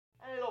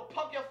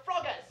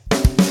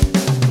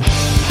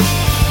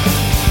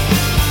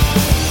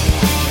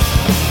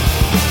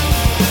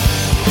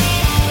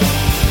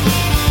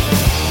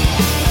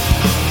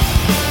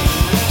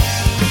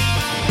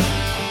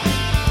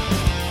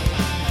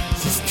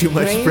Too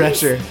much Rains?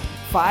 pressure.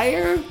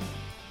 Fire?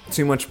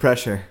 Too much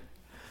pressure.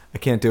 I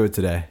can't do it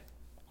today.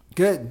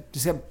 Good.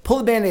 Just gotta pull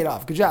the Band-Aid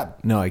off. Good job.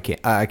 No, I can't.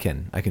 I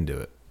can do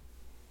it.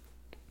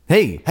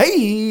 Hey,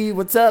 Hey,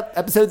 what's up?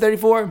 Episode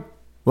 34.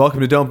 welcome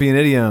to Don't Be an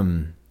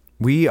Idiom.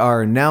 We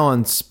are now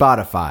on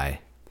Spotify.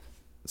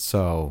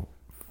 So,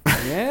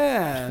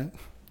 Yeah.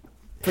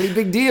 Pretty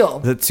big deal.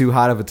 is that too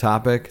hot of a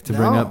topic to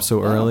bring No, up so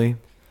no. early?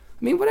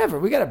 I mean, whatever.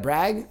 We gotta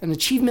brag. An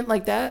achievement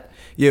like that.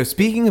 Yo,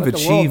 speaking of Let the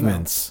world know.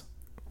 achievements,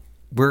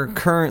 we're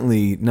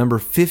currently number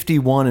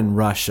 51 in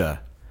Russia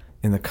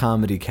in the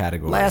comedy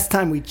category. Last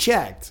time we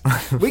checked,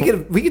 we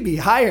could be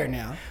higher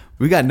now.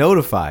 We got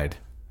notified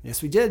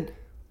Yes, we did.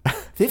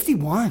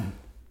 51.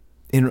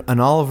 in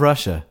all of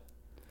Russia.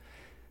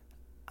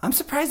 I'm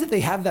surprised that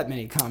they have that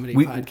many comedy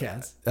We-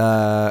 podcasts.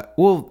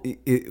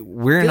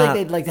 We're I feel not. like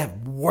they'd like to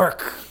have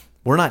work.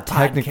 We're not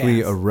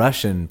technically podcast. a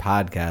Russian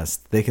podcast.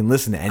 They can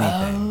listen to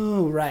anything.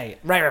 Oh, right.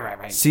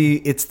 See,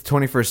 it's the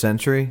 21st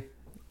century,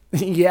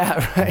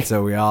 Yeah, right.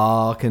 so we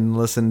all can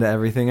listen to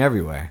everything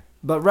everywhere.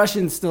 But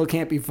Russians still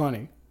can't be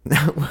funny.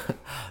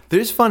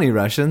 There's funny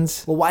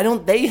Russians. Well, why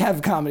don't they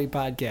have comedy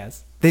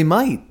podcasts? They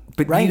might,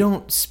 but Right. you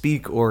don't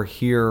speak or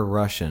hear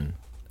Russian.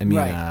 I mean,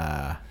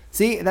 Right.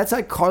 See, that's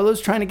like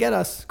Carlos trying to get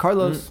us.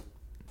 Carlos,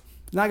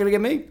 not going to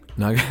get me.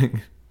 not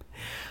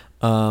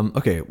gonna-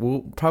 okay,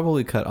 we'll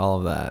probably cut all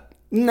of that.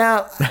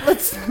 Now,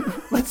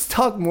 let's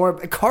talk more.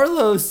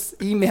 Carlos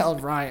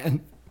emailed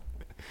Ryan,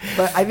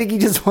 but I think he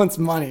just wants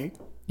money.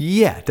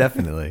 Yeah,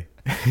 definitely.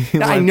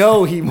 I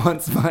know he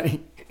wants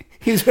money.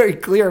 He's very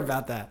clear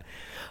about that.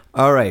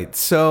 All right,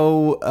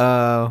 so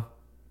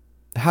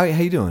how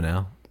you doing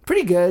now?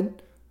 Pretty good.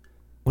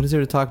 What is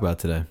there to talk about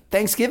today?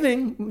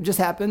 Thanksgiving just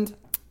happened.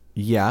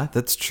 Yeah,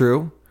 that's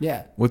true.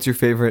 Yeah. What's your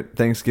favorite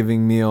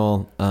Thanksgiving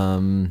meal?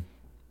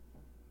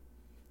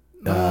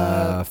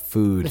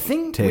 Food The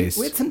thing taste.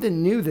 we had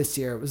something new this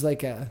year. It was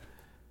like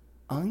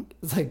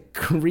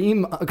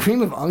cream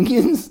of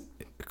onions.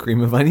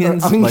 Cream of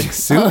onions, Onion- like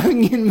soup.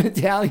 Onion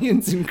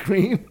medallions and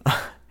cream.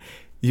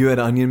 You had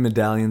onion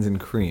medallions and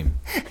cream.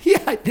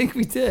 Yeah, I think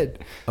we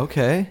did.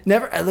 Okay,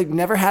 Never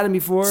had them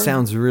before.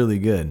 sounds really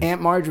good.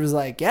 Aunt Marge was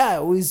like, "Yeah, I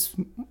always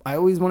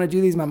want to do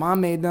these. My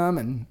mom made them,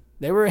 and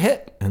they were a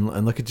hit." And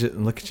look at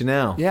you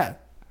now. Yeah,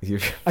 You're,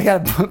 I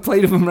got a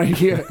plate of them right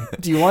here.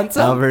 Do you want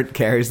some? Albert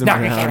carries them No,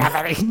 you around. can't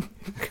have any.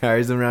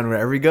 Carries them around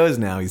wherever he goes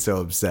now. He's so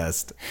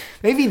obsessed.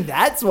 Maybe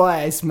that's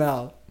why I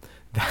smell.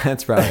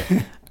 That's right.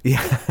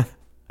 Yeah,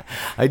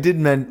 I did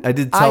tell I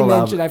mentioned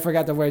Albert. I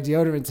forgot to wear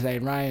deodorant today,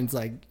 and Ryan's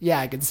like, "Yeah,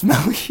 I can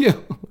smell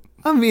you."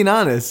 I'm being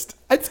honest.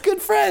 It's a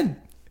good friend.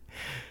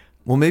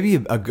 Well, maybe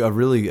a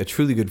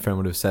truly good friend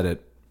would have said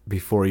it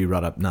before you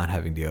brought up not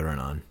having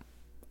deodorant on.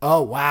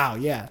 Oh wow,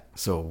 yeah.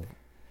 So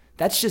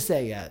That's just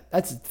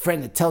that's a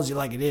friend that tells you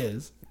like it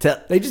is.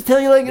 tell. They just tell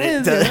you like it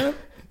is. You know?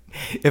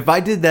 If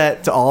I did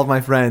that to all of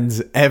my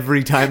friends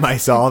every time I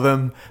saw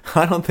them,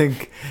 I don't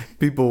think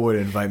people would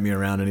invite me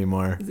around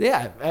anymore.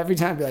 Yeah, every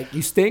time be like,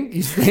 you stink,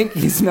 you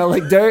smell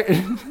like dirt.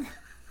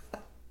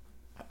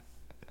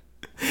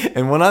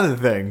 And one other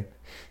thing,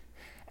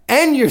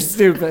 And you're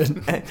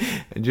stupid.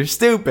 and you're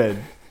stupid.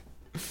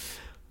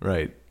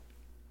 Right.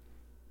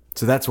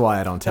 So that's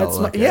why I don't tell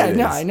it like yeah, it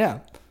is. I know.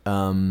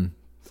 Um,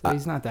 So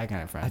he's not that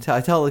kind of friend.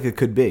 I tell it like it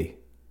could be.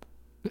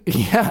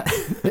 Yeah,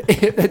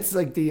 it's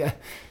like you're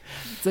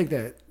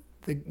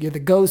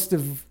the ghost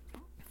of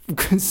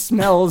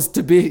smells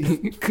to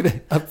be.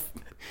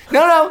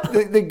 No,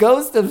 the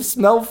ghost of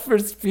smell for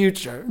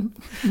future.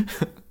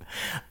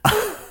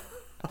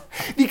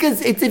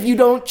 Because it's if you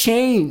don't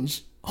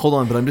change, Hold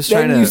on, but I'm just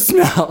trying then to. you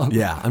smell.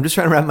 Yeah, I'm just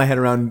trying to wrap my head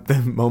around the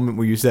moment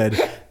where you said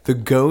the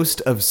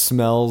ghost of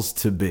smells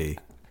to be.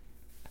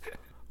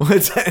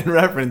 What's that in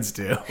reference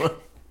to?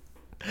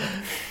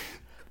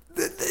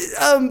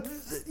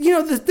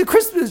 The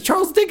Christmas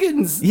Charles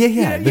Dickens.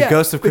 Yeah. The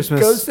ghost of Christmas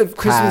The ghost of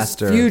Christmas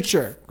past or-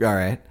 future. All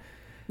right.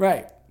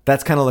 Right.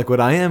 That's kind of like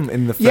what I am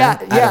in the Yeah,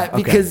 friend- yeah. out of-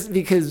 okay.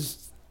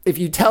 Because if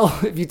you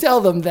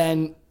tell them,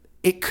 then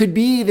it could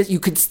be that you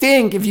could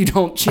stink if you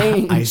don't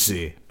change. I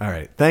see. All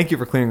right. Thank you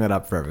for clearing that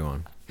up for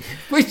everyone.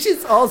 Which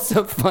is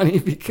also funny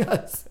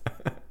because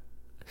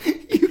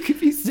you could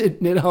be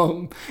sitting at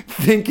home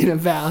thinking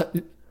about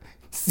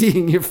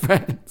seeing your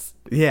friends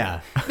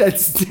Yeah. that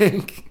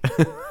stink.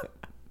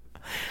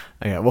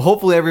 Yeah. Well,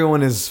 hopefully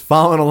everyone is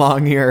following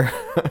along here.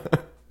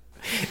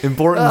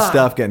 Important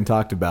stuff getting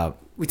talked about.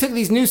 We took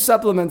these new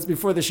supplements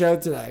before the show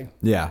today.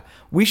 Yeah.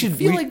 We should I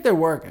feel like they're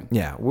working.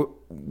 Yeah.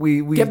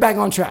 We Get back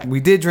on track. We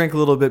did drink a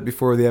little bit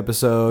before the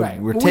episode.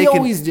 Right. We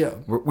Always do.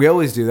 We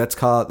always do.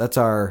 That's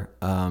our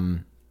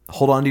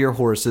hold on to your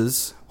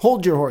horses.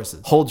 Hold your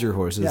horses. Hold your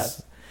horses.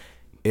 Yes.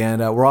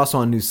 And we're also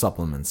on new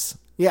supplements.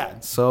 Yeah.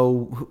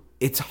 So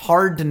it's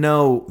hard to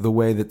know the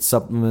way that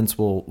supplements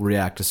will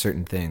react to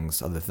certain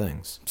things, other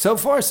things. So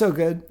far, so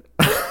good.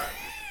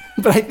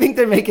 But I think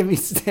they're making me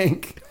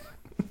stink.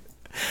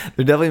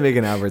 They're definitely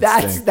making Albert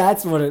stink.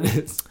 That's what it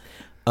is.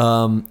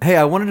 Hey,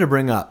 I wanted to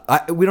bring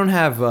up. We don't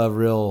have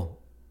real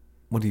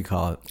what do you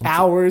call it?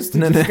 Hours to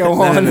just go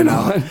on and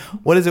on.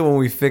 What is it when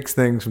we fix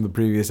things from the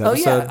previous Oh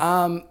episode?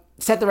 yeah,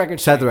 set the record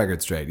Set straight. the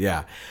record straight.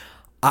 Yeah,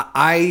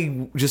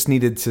 I just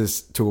needed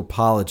to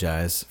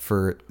apologize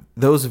for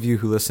those of you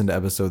who listened to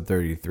episode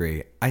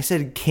 33. I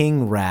said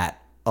King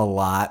Rat a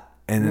lot,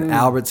 and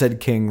Albert said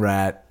King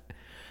Rat.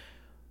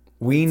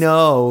 We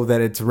know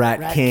that it's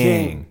Rat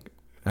King.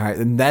 All right,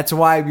 and that's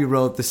why we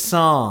wrote the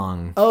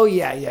song. Oh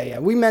yeah.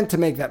 We meant to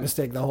make that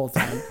mistake the whole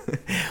time.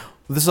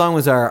 The song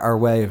was our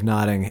way of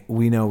nodding.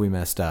 We know we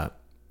messed up.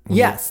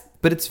 Yes,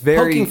 But it's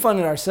very... poking fun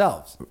at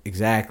ourselves.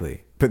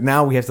 Exactly. But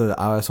now we have to...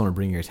 I also want to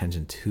bring your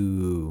attention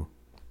to...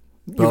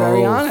 You're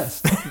very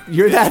honest.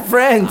 You're that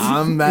friend.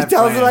 I'm that You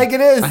tell friend. it like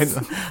it is.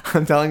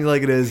 I'm telling you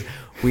like it is.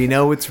 We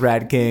know it's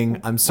Rat King.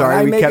 I'm sorry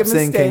I we make kept a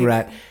saying King mistake,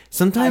 Rat. I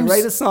Sometimes...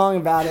 write a song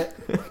about it,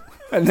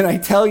 and then I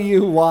tell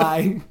you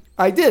why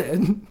I did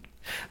it.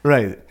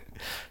 Right.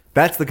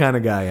 That's the kind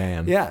of guy I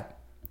am. Yeah.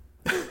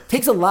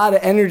 Takes a lot of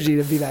energy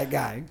to be that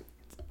guy.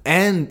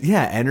 And,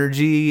 yeah,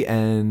 energy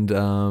and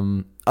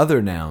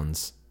other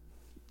nouns.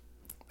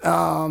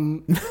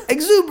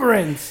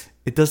 Exuberance.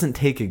 It doesn't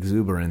take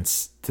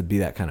exuberance to be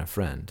that kind of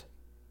friend.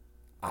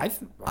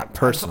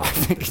 Personally, I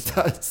think it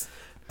does.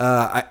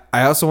 I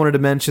also wanted to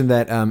mention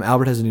that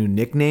Albert has a new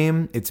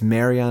nickname. It's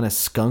Mariana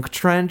Skunk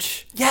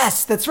Trench.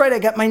 Yes, that's right. I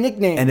got my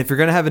nickname. And if you're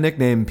going to have a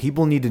nickname,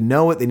 people need to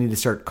know it. They need to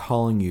start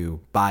calling you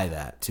by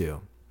that,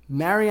 too.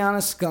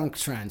 Mariana Skunk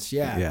Trench.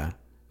 Yeah. Yeah.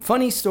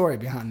 Funny story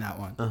behind that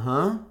one.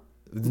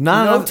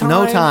 No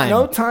time.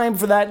 No time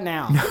for that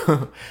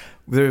now.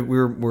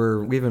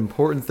 We have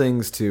important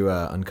things to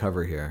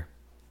uncover here.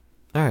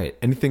 All right.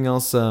 Anything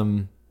else?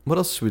 What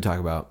else should we talk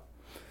about?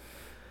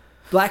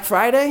 Black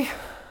Friday?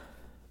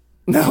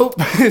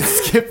 Nope.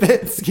 Skip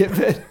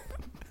it.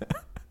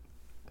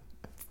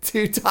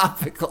 Too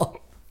topical.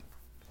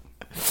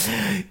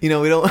 We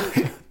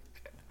don't...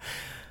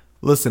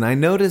 Listen, I've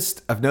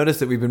noticed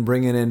that we've been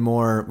bringing in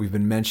more, we've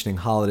been mentioning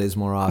holidays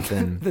more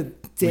often. The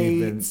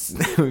dates,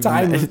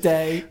 time of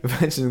day. We're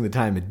mentioning the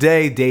time of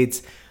day,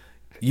 dates.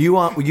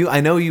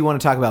 I know you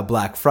want to talk about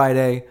Black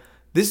Friday.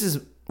 This is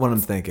what I'm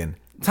thinking.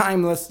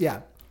 Timeless,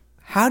 yeah.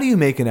 How do you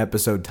make an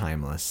episode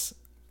timeless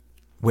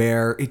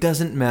where it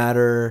doesn't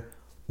matter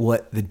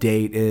what the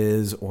date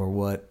is or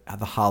what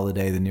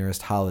the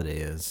nearest holiday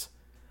is?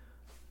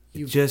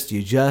 You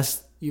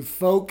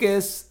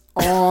focus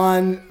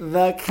on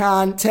the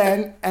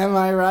content. Am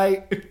I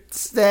right?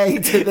 Stay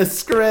to the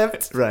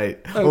script. Right.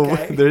 Okay.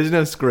 Well, there's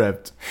no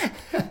script.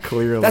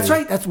 Clearly. That's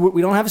right.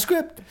 We don't have a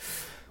script.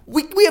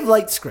 We have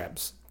light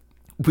scripts.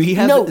 We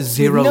have Notes.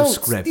 zero We have notes.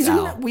 script These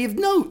are out. we have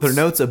notes. They're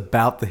notes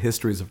about the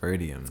histories of our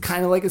idioms.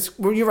 Kind of like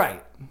well, you're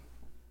right.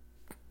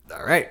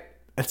 All right.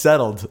 It's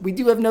settled. We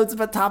do have notes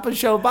about top of the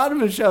show,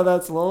 bottom of the show.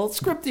 That's a little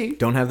scripty.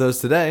 Don't have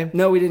those today.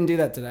 No, we didn't do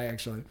that today,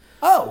 actually.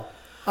 Oh,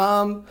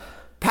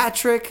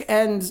 Patrick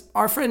and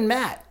our friend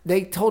Matt,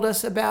 they told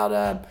us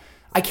about,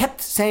 I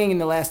kept saying in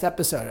the last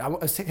episode, I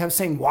was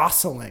saying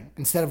wassailing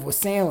instead of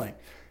wassailing.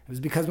 It was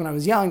because when I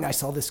was young, I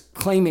saw this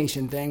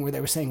claymation thing where they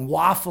were saying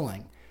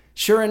waffling.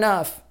 Sure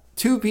enough,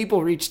 2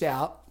 people reached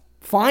out.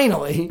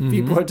 Finally,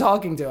 people are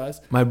talking to us.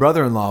 My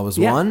brother-in-law was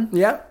one.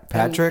 Yep.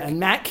 Patrick. And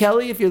Matt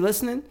Kelly, if you're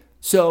listening.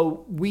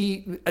 So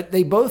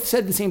they both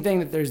said the same thing,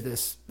 that there's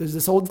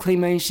this old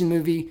claymation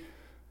movie.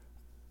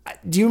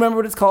 Do you remember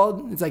what it's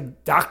called? It's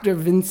like Dr.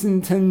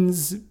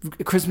 Vincent's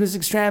Christmas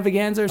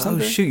Extravaganza or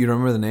something. Oh, shoot. You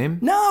remember the name?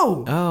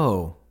 No.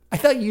 Oh. I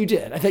thought you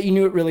did. I thought you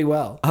knew it really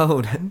well.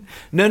 Oh,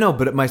 no.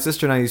 But my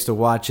sister and I used to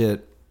watch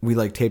it. We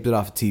taped it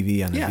off of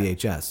TV on the Yeah.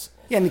 VHS.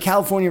 Yeah, and the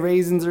California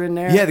Raisins are in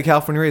there. Yeah, the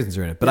California Raisins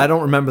are in it, but I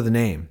don't remember the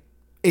name.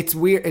 It's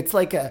weird. It's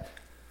like a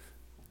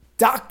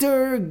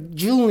Dr.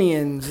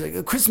 Julian's like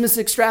a Christmas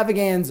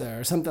Extravaganza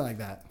or something like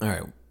that. All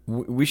right.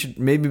 We should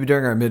maybe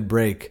during our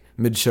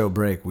mid-show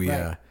break, we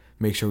Right.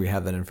 make sure we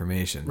have that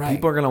information. Right.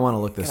 People are going to want to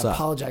look this I up.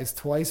 apologize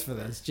twice for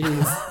this.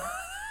 Jeez.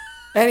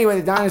 Anyway,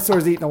 the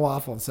dinosaur's eating a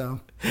waffle,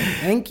 so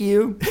thank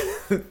you.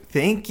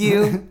 Thank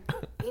you.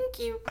 Thank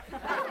you.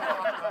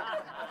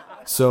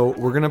 So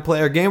we're going to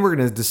play our game. We're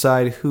going to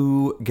decide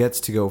who gets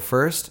to go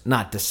first.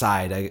 Not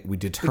decide. We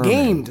determine. The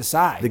game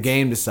decides. The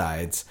game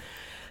decides.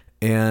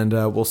 And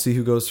we'll see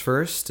who goes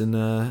first. And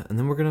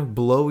then we're going to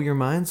blow your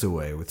minds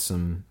away with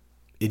some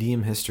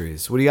idiom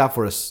histories. What do you got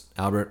for us,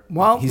 Albert?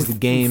 Well, he's the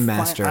game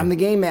master. I'm the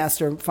game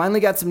master.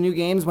 Finally got some new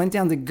games. Went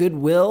down to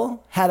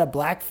Goodwill. Had a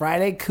Black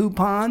Friday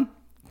coupon.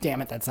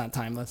 Damn it, that's not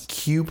timeless.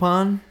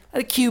 Coupon?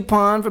 Had a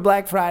coupon for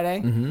Black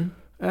Friday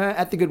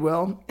at the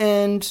Goodwill.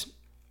 And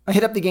I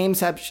hit up the game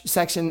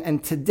section.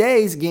 And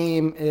today's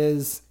game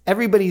is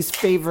everybody's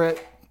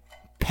favorite,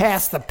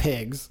 Pass the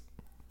Pigs.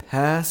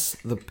 Pass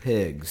the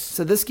Pigs.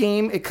 So this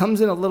game, it comes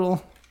in a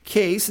little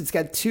case. It's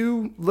got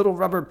 2 little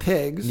rubber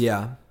pigs.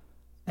 Yeah.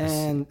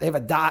 And they have a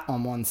dot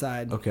on one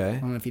side. Okay. I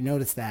don't know if you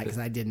noticed that because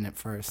I didn't at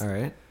first. All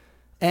right.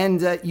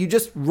 And you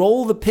just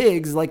roll the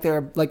pigs like they're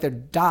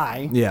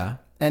die. Yeah.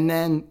 And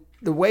then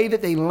the way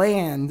that they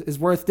land is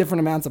worth different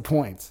amounts of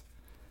points.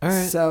 All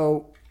right.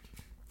 So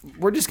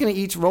we're just going to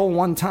each roll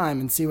one time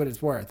and see what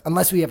it's worth.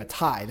 Unless we have a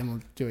tie, then we'll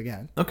do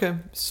again. Okay.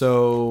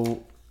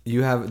 So Do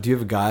you have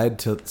a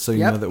guide so you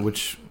Yep. know that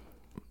which?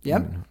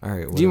 Yep. All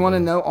right. Do you want to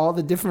whatever. know all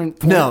the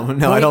different No,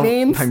 point I don't.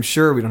 names? I'm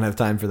sure we don't have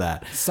time for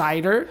that.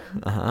 Cider,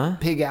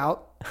 pig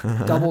out,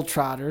 double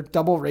trotter,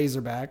 double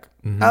razorback.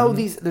 Oh,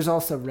 there's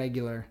also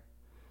regular.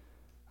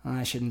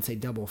 I shouldn't say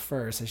double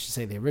first. I should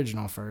say the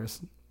original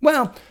first.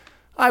 Well,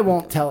 I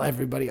won't tell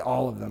everybody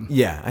all of them.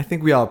 Yeah, I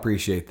think we all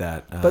appreciate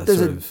that. But there's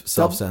sort a of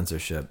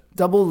self-censorship.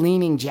 Double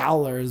leaning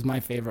jowler is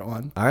my favorite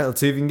one. All right, let's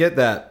see if you can get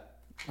that.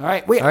 All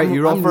right, wait. All right,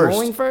 you roll I'm first.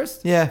 rolling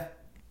first? Yeah.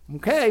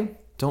 Okay.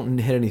 Don't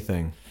hit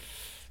anything.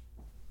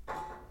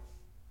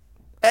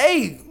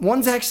 Hey,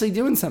 one's actually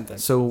doing something.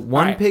 So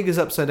one All right. pig is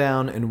upside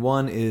down and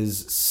one is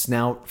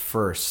snout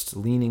first,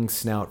 leaning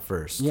snout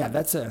first. Yeah,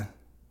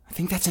 I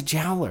think that's a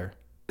jowler.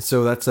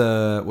 So that's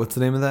what's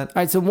the name of that? All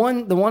right, so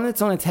the one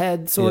that's on its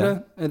head, sort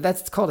of,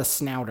 that's called a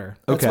snouter.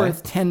 That's Okay.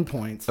 worth 10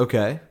 points.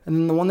 Okay. And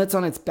then the one that's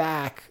on its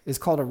back is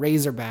called a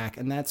razorback,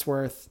 and that's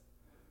worth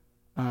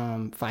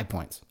 5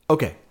 points.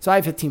 Okay. So I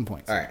have 15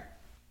 points. All right.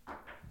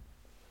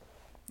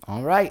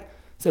 All right.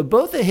 So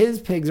both of his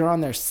pigs are on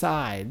their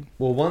side.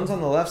 Well, one's on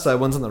the left side,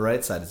 one's on the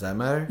right side. Does that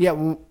matter? Yeah,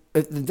 well,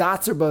 if the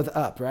dots are both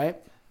up,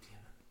 right?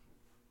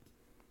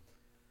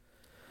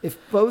 If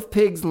both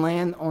pigs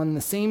land on the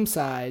same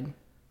side,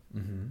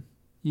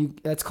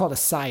 that's called a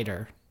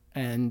cider,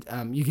 and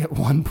you get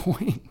 1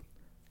 point.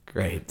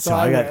 Great. So So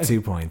I got I-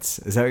 2 points.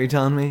 Is that what you're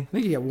telling me? I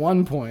think you get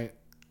 1 point.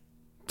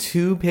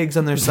 2 pigs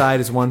on their side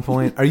is 1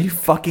 point. Are you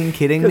fucking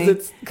kidding me?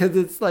 Because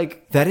it's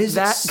like That is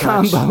that such-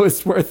 combo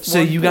is worth. So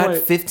 1 you got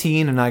point.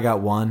 15 and I got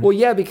 1. Well,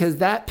 yeah, because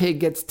that pig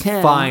gets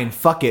 10. Fine,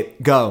 fuck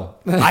it, go.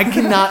 I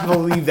cannot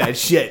believe that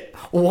shit.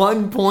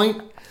 1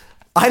 point?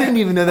 I didn't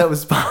even know that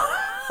was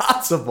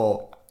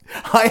possible.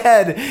 I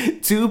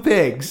had 2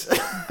 pigs.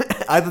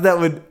 I thought that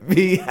would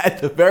be at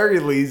the very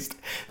least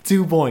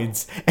 2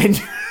 points. And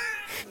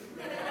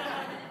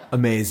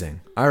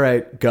amazing. All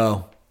right,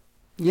 go.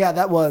 Yeah,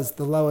 that was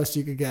the lowest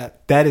you could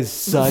get. That is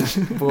such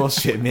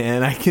bullshit,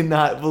 man. I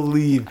cannot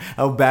believe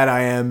how bad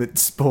I am at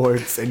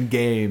sports and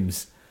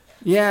games.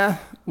 Yeah,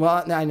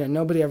 well, I know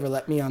nobody ever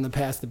let me on the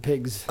Pass the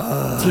Pigs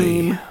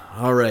team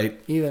All right.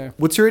 either.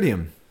 What's your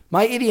idiom?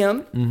 My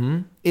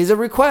idiom is a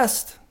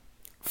request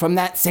from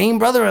that same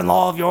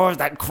brother-in-law of yours,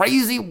 that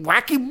crazy,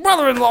 wacky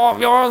brother-in-law of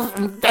yours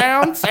from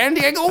down San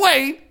Diego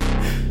way.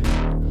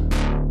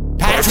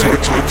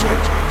 Patrick.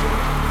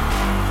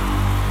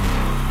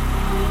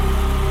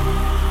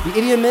 The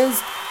idiom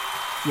is,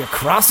 you're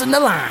crossing the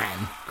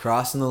line,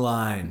 Crossing the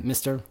line.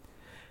 mister.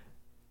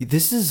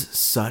 This is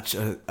such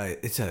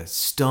it's a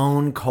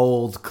stone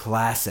cold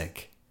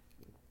classic.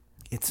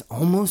 It's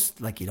almost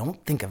like you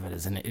don't think of it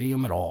as an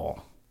idiom at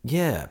all.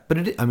 Yeah, but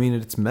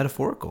it's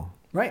metaphorical.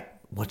 Right.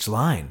 Which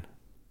line?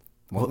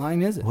 What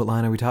line is it? What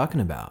line are we talking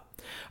about?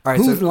 All right,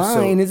 Whose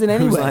line is it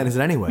anyway? Whose line is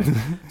it anyway?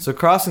 So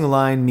crossing the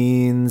line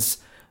means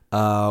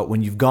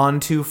when you've gone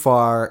too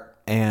far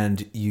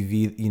and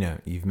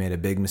you've made a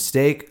big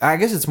mistake. I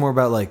guess it's more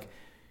about like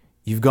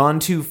you've gone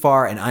too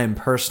far and I am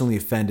personally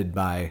offended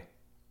by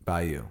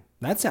you.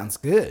 That sounds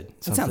good.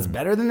 That sounds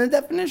better than the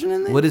definition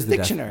in the What is the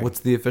dictionary. what's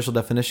the official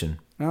definition?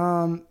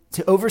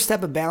 To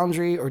overstep a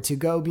boundary or to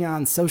go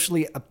beyond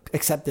socially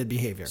accepted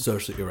behavior.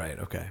 Socially, you're right.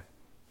 Okay.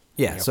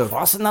 Yeah. You're So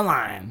crossing the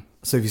line.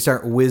 if you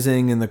start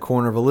whizzing in the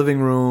corner of a living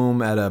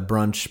room at a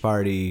brunch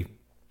party,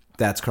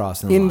 that's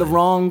crossing the line. In the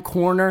wrong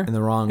corner. In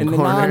the wrong In the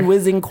corner.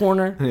 non-whizzing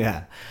corner.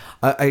 Yeah.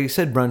 I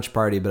said brunch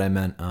party, but I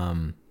meant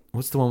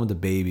what's the one with the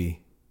baby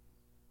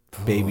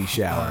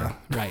shower?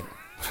 Right.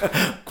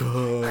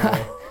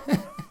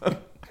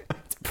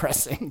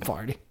 Depressing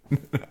party.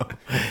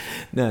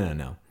 No.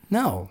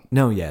 No.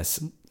 No,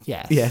 yes.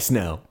 Yes. Yes,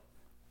 no.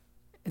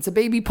 It's a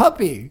baby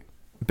puppy.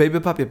 Baby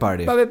puppy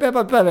party. Puppy,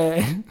 puppy,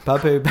 puppy.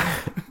 Puppy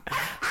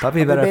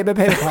Puppy, better. baby,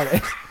 paper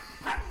party.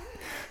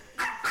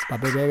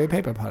 Puppy, baby,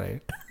 paper party.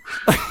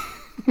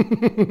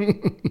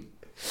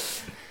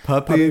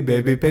 Puppy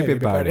baby baby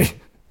party.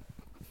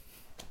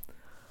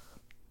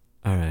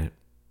 All right.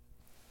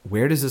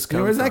 Where does this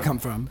come Where does from? that come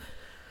from?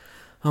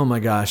 Oh my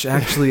gosh.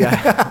 Actually,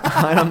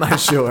 I'm not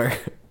sure.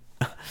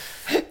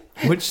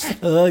 Which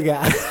Oh,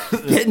 God.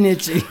 Getting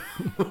itchy.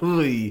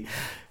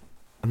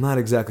 I'm not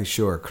exactly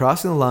sure.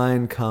 Crossing the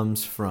line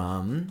comes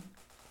from.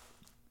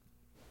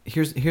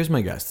 Here's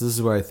my guess. This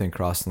is where I think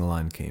crossing the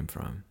line came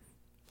from.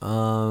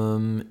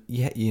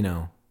 Yeah,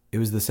 it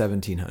was the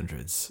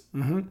 1700s.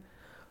 Mm-hmm.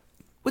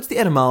 What's the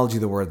etymology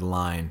of the word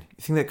line?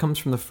 You think that comes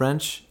from the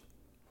French?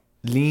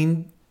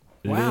 Lean?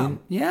 Wow. Lean?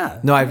 Yeah.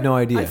 No, I have no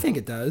idea. I think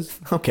it does.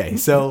 Okay,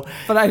 so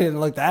But I didn't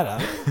look that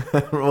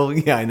up. well,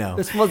 yeah, I know.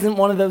 This wasn't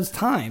one of those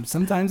times.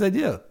 Sometimes I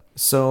do.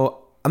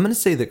 So I'm gonna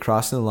say that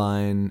crossing the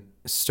line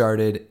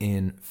started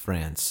in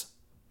France.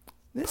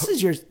 This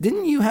is yours.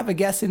 Didn't you have a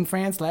guess in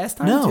France last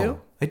time No,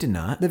 too? I did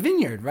not. The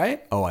vineyard,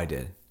 right? Oh, I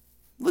did.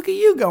 Look at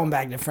you going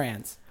back to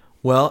France.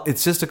 Well,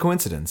 it's just a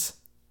coincidence.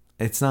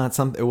 It's not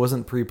something. It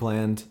wasn't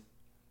pre-planned.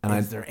 And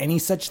Is there any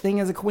such thing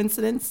as a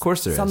coincidence? Of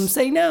course there is. Some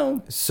say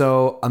no.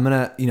 So I'm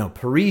gonna,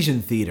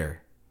 Parisian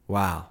theater.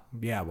 Wow,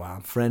 Yeah, wow.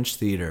 French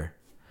theater,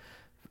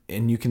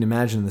 and you can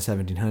imagine in the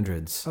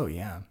 1700s. Oh,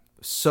 yeah.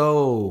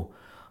 So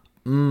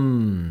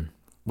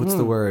What's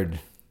the word?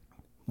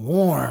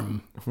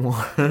 Warm.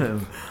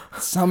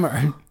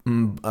 Summer.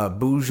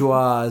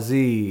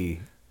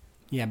 Bourgeoisie.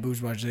 Yeah,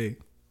 bourgeoisie.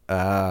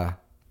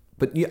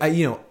 But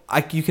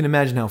you can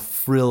imagine how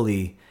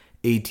frilly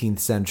 18th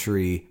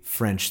century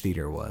French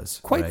theater was.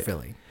 Quite right?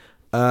 frilly.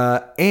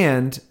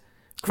 And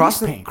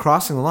paint.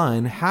 crossing the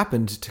line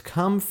happened to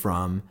come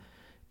from,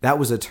 that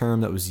was a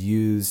term that was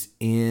used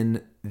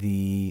in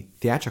the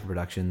theatrical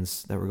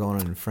productions that were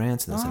going on in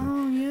France.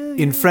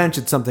 In French,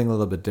 it's something a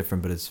little bit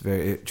different, but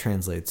it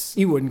translates.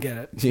 You wouldn't get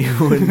it. You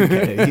wouldn't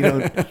get it.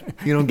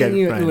 You don't get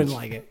you, French. You wouldn't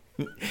like it.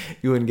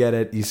 You wouldn't get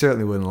it. You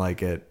certainly wouldn't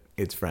like it.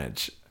 It's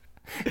French.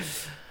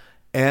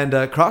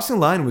 And crossing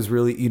the line was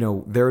really,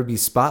 there would be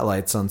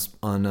spotlights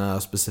on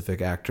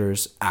specific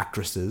actors,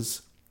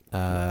 actresses.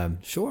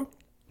 Sure.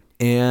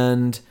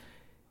 And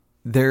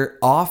there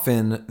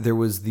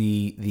was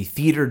the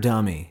theater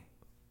dummy.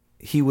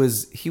 He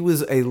was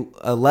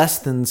a less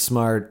than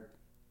smart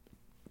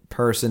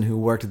person who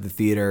worked at the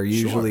theater,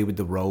 usually with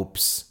the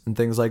ropes and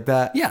things like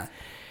that. Yeah.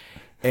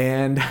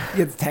 And he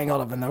gets tangled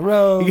up in the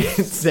road.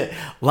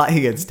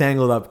 He gets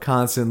tangled up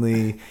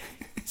constantly.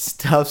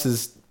 Stuffs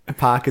his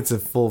pockets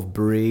full of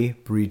brie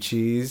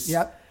cheese.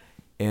 Yep.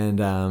 And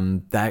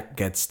that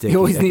gets sticky. He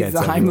always needs the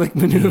Heimlich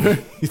maneuver.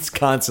 He's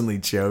constantly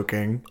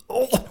choking.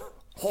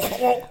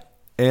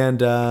 And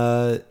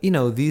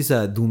these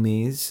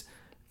doomies,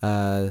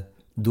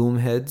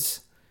 doomheads.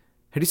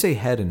 How do you say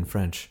head in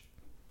French?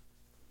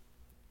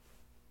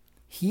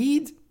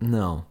 Heed?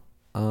 No.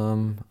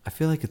 I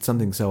feel like it's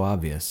something so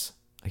obvious.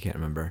 I can't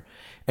remember.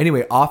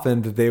 Anyway,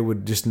 often they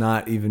would just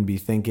not even be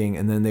thinking,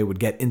 and then they would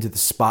get into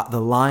the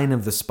line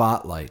of the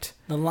spotlight.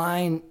 The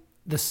line,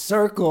 the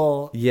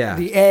circle, yeah,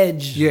 the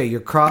edge. Yeah,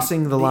 you're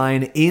crossing the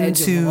line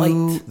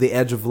into the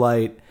edge of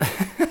light.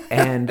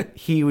 And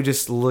he would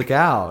just look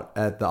out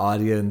at the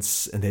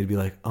audience, and they'd be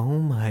like, "Oh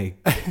my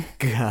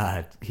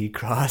God, he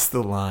crossed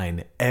the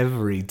line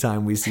every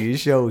time we see a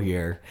show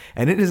here."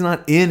 And it is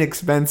not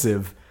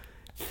inexpensive.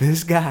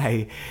 This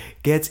guy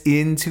gets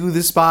into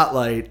the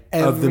spotlight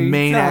of the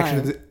main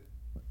action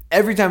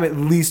every time, at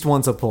least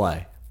once a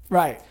play.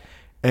 Right.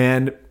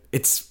 And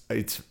it's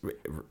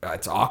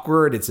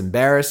awkward. It's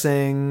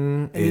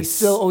embarrassing. And he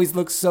still always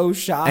looks so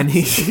shocked. And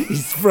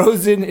he's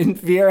frozen in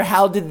fear.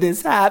 How did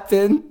this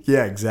happen?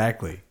 Yeah,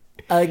 exactly.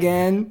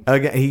 Again.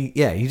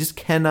 He just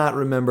cannot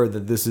remember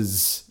that this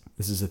is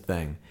a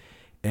thing.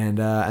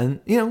 And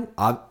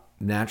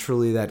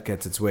naturally that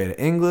gets its way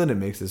to England. It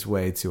makes its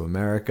way to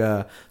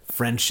America.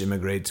 French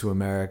immigrate to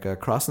America,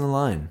 crossing the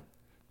line.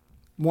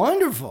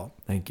 Wonderful.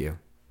 Thank you.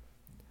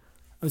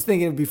 I was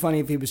thinking it'd be funny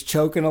if he was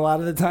choking a lot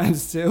of the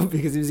times too,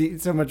 because he was eating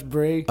so much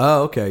brie.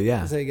 Oh, okay,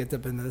 yeah. So he gets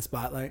up into the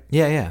spotlight.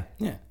 Yeah.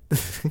 Yeah,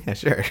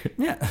 sure.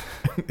 Yeah.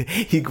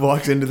 He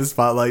walks into the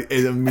spotlight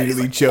and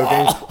immediately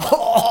choking.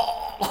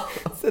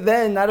 So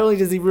then, not only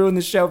does he ruin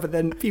the show, but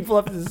then people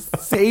have to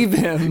save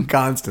him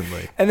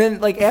constantly. And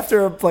then,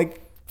 after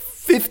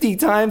 50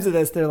 times of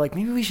this, they're like,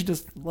 maybe we should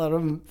just let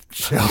him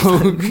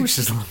choke. We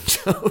should just let him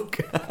choke.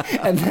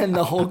 And then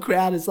the whole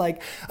crowd is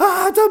like,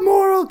 it's a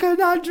moral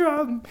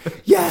conundrum.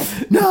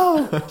 Yes,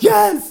 no,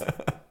 yes,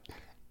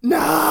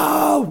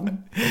 no.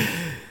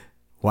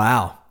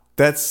 Wow.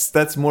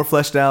 That's more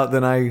fleshed out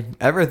than I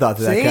ever thought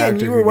that character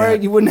and you were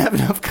worried you wouldn't have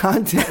enough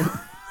content.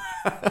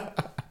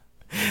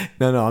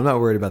 No, I'm not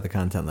worried about the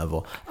content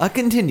level.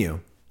 Continue.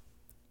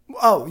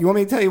 Oh, you want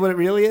me to tell you what it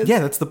really is? Yeah,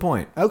 that's the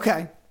point.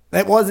 Okay.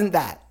 It wasn't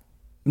that.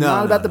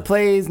 Not about the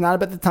plays, not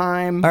about the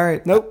time. All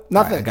right. Nope,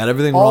 nothing. Right, I got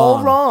everything all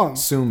wrong. wrong.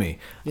 Sue me.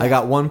 Yeah. I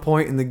got 1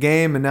 point in the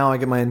game, and now I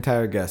get my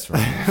entire guess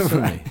wrong.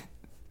 Sue me.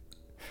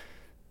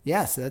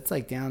 Yeah, so that's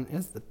down.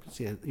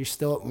 You're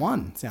still at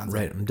 1, sounds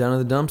right. like. I'm down in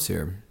the dumps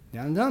here.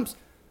 Down in the dumps.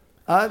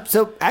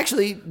 So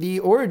actually, the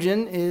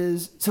origin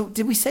is... So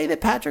did we say that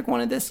Patrick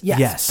wanted this?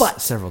 Yes,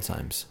 but several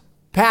times.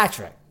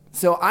 Patrick.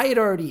 So I had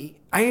already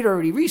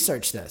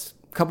researched this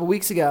a couple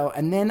weeks ago,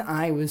 and then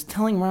I was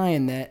telling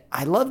Ryan that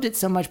I loved it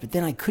so much, but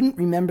then I couldn't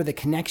remember the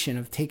connection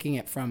of taking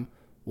it from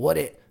what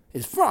it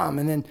is from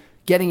and then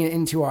getting it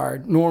into our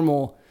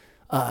normal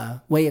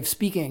way of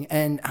speaking.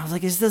 And I was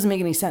like, this doesn't make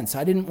any sense. So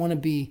I didn't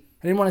want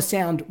to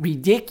sound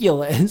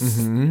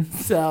ridiculous. Mm-hmm.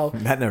 So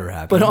that never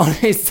happened. But on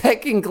a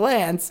second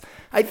glance,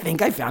 I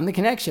think I found the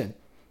connection.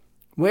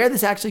 Where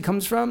this actually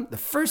comes from, the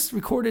first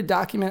recorded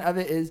document of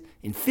it is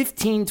in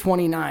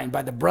 1529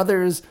 by the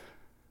brothers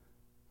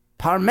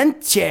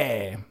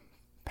Parmentier.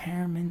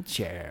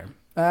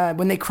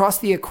 When they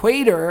crossed the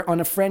equator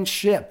on a French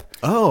ship.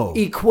 Oh.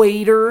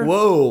 Equator.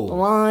 Whoa.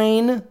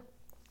 Line.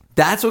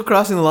 That's what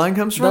crossing the line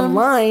comes from? The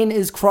line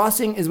is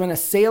when a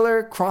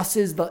sailor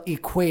crosses the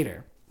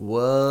equator.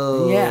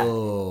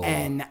 Whoa. Yeah.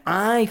 And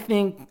I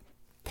think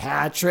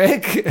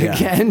Patrick,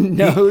 again,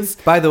 knows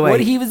By the way,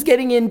 what he was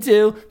getting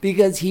into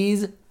because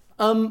he's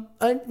a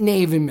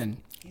Navyman.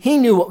 He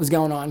knew what was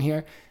going on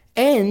here.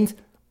 And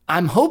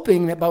I'm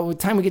hoping that by the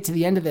time we get to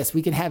the end of this,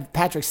 we can have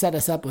Patrick set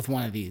us up with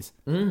one of these.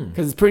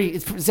 Because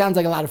it sounds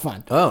like a lot of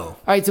fun. Oh. All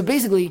right, so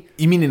basically...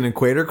 You mean an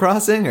equator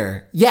crossing,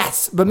 or...?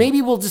 Yes, but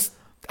maybe we'll just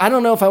I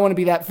don't know if I want to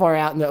be that far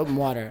out in the open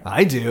water.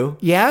 I do.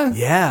 Yeah?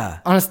 Yeah.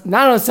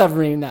 Not on a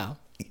submarine, though.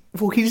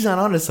 Well, he's not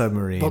on a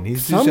submarine. But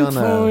He's just on a...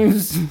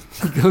 sometimes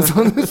he goes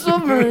on the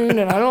submarine,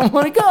 and I don't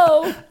want to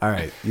go. All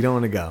right. You don't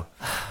want to go.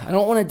 I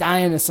don't want to die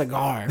in a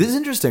cigar. This is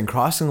interesting.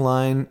 Crossing the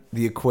line,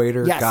 the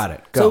equator. Yes. Got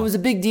it. Go. So it was a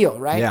big deal,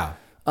 right? Yeah.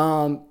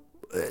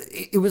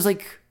 It was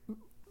like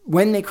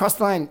when they crossed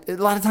the line, a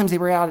lot of times they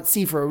were out at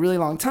sea for a really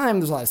long time.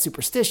 There was a lot of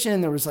superstition.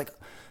 There was like,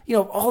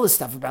 all this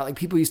stuff about like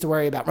people used to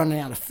worry about running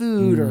out of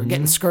food or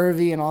getting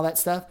scurvy and all that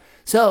stuff.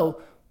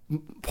 So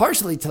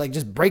partially to like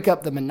just break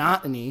up the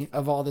monotony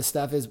of all this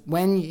stuff is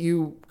when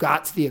you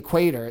got to the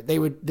equator,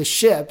 the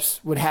ships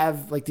would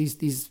have like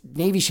these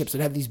Navy ships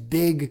would have these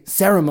big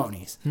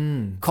ceremonies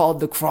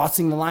called the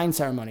crossing the line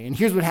ceremony. And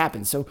here's what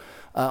happens. So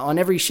on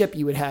every ship,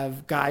 you would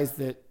have guys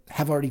that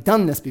have already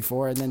done this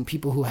before and then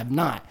people who have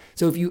not.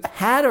 So if you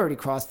had already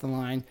crossed the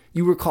line,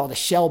 you were called a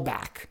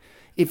shellback.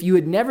 If you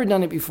had never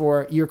done it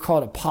before, you're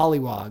called a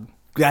pollywog.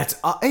 That's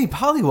hey,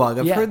 pollywog.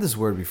 I've heard this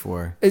word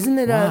before. Isn't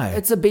it?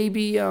 It's a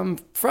baby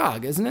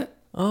frog, isn't it?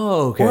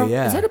 Oh, okay, Or,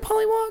 yeah. Is that a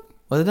pollywog?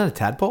 Was it not a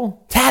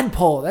tadpole?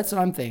 Tadpole. That's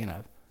what I'm thinking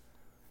of.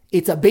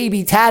 It's a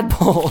baby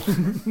tadpole.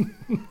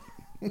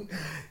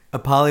 A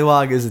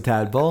pollywog is a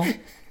tadpole.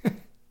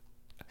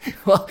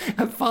 Well,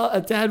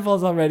 a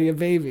tadpole's already a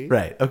baby.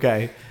 Right.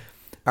 Okay.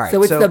 All right.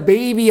 So it's the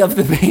baby of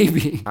the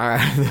baby. All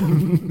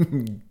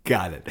right.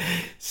 Got it.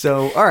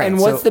 So all right. And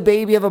what's the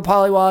baby of a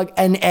pollywog?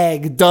 An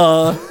egg.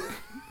 Duh.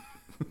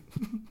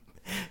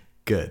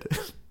 Good.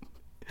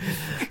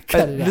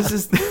 Cut it out. This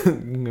is.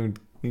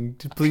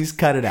 Please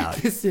cut it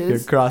out. You're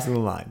crossing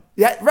the line.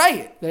 Yeah.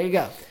 Right. There you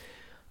go.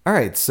 All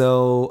right.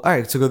 So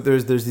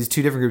there's these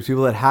two different groups: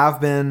 people that have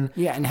been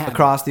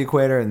across the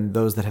equator and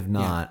those that have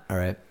not. Yeah.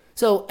 All right.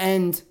 So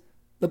and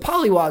the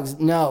pollywogs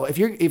know if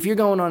you're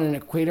going on an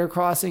equator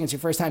crossing, it's your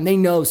first time. They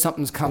know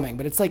something's coming,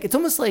 but it's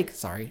almost like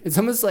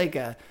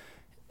a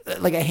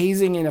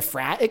hazing in a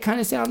frat. It kind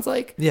of sounds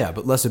like. Yeah,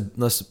 but less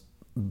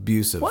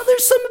abusive. Well,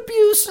 there's some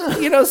abuse,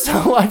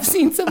 so I've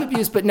seen some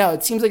abuse, but no,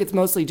 it seems like it's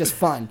mostly just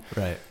fun.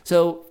 Right.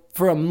 So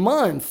for a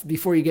month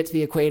before you get to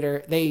the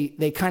equator,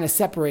 they kind of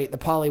separate the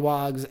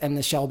pollywogs and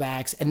the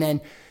shellbacks, and then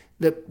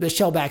the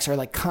shellbacks are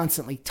like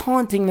constantly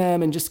taunting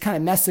them and just kind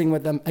of messing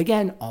with them.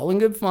 Again, all in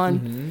good fun.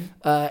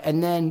 Mm-hmm.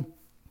 And then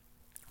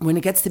when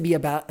it gets to be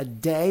about a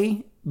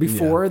day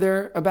before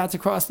they're about to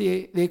cross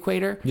the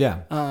equator,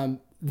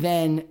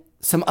 then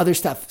some other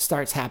stuff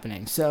starts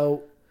happening.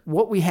 So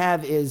what we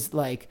have is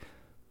like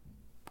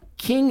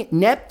King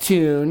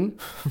Neptune,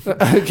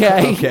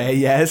 okay? Okay,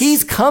 yes.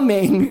 He's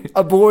coming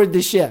aboard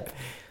the ship.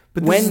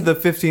 But this is the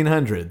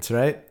 1500s,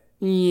 right?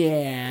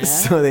 Yeah.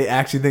 So they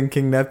actually think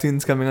King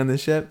Neptune's coming on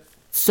this ship?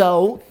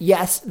 So,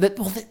 yes,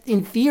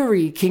 in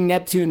theory, King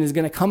Neptune is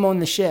going to come on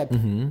the ship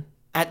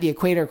at the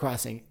equator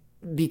crossing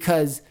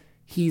because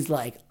he's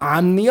like,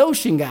 I'm the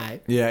ocean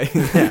guy. Yeah.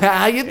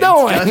 How you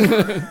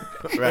doing?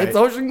 Right. It's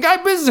ocean guy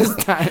business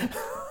time.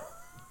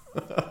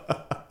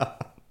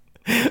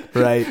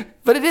 Right.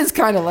 But it is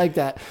kind of like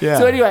that. Yeah.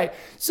 So anyway,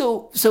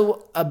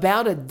 so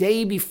about a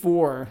day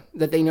before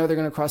that they know they're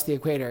going to cross the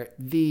equator,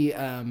 the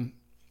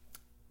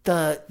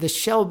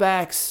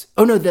shellbacks,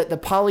 the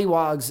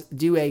pollywogs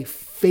do a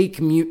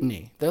fake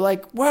mutiny. They're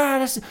like,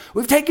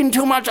 we've taken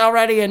too much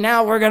already and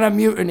now we're going to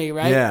mutiny,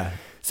 right? Yeah.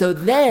 So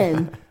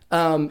then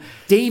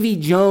Davy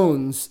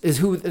Jones is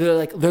who they're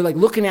like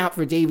looking out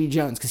for Davy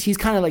Jones because he's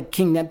kind of like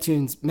King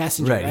Neptune's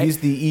messenger, right? He's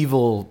the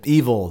evil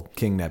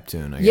King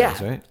Neptune, I guess,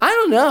 right? I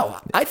don't know.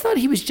 I thought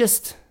he was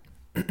just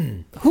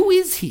who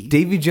is he?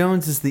 Davy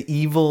Jones is the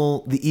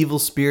evil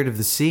spirit of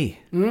the sea.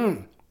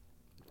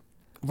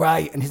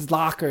 Right, and his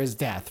locker is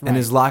death. Right. And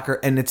his locker,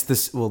 and it's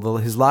this. Well,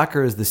 his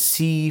locker is the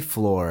sea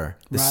floor,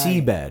 the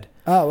seabed.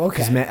 Oh, okay.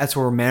 Because that's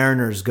where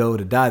mariners go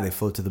to die. They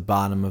float to the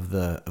bottom of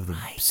the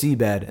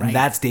seabed, and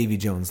that's Davy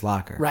Jones'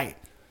 locker. Right.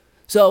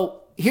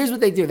 So here's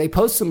what they do: they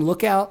post some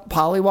lookout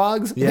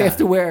pollywogs. Yeah. They have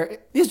to wear.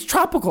 It's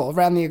tropical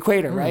around the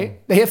equator,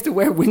 right? They have to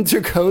wear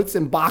winter coats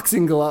and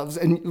boxing gloves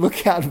and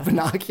lookout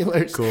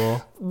binoculars.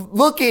 Cool.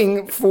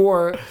 Looking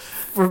for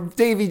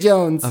Davy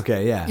Jones.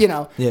 Okay,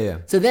 yeah. Yeah.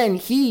 So then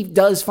he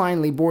does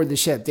finally board the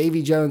ship.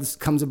 Davy Jones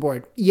comes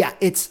aboard. Yeah,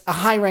 it's a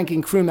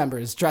high-ranking crew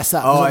members dress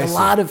up. Oh, There's a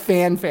lot of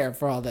fanfare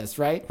for all this,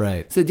 right?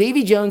 Right. So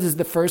Davy Jones is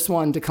the first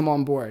one to come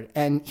on board,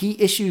 and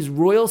he issues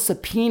royal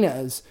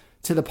subpoenas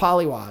to the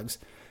pollywogs.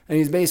 And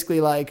he's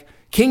basically like,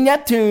 King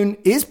Neptune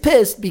is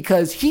pissed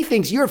because he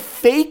thinks you're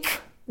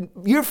fake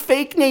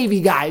Navy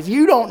guys.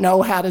 You don't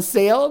know how to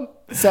sail.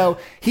 So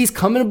he's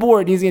coming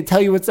aboard and he's going to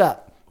tell you what's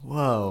up.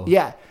 Whoa.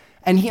 Yeah.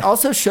 And he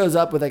also shows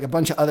up with like a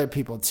bunch of other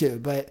people too.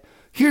 But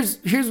here's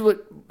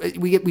what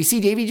we see: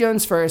 Davy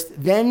Jones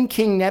first, then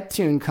King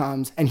Neptune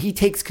comes and he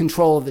takes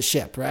control of the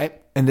ship,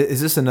 right? And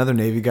is this another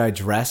Navy guy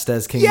dressed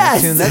as King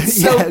Neptune?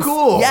 That's so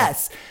cool.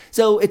 Yes.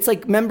 So it's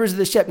like members of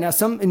the ship. Now,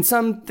 in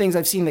some things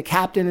I've seen the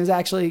captain is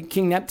actually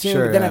King Neptune,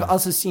 sure, but then I've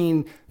also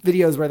seen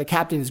videos where the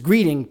captain is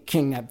greeting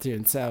King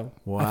Neptune. So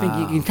I think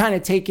you can kind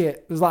of take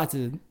it. There's lots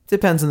of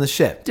depends on the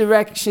ship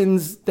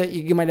directions that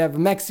you might have a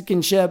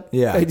Mexican ship.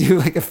 Yeah. They do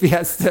like a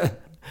fiesta.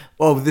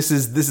 Oh, this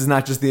is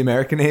not just the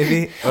American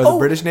Navy or the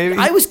British Navy?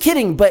 I was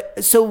kidding,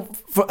 but so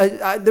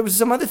there was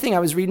some other thing I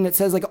was reading that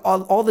says like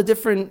all the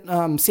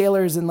different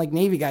sailors and like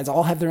Navy guys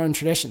all have their own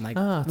tradition. Like,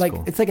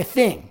 cool. It's like a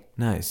thing.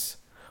 Nice.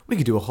 We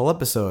could do a whole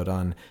episode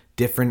on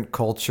different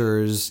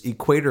cultures'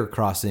 equator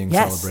crossing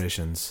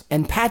celebrations.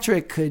 And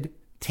Patrick could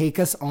take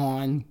us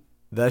on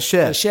The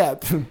ship. a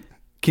ship.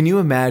 Can you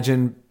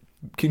imagine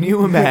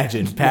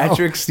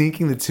Patrick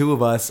sneaking the two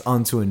of us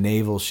onto a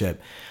naval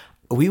ship?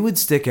 We would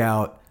stick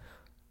out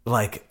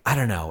like, I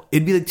don't know.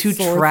 It'd be like two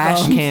Sore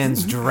trash thumbs.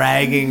 cans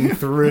dragging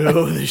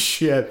through the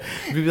ship.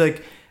 We'd be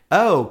like,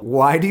 oh,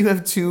 why do you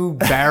have two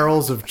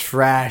barrels of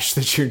trash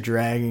that you're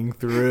dragging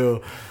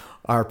through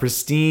our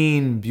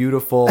pristine,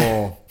 beautiful,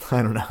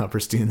 I don't know how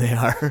pristine they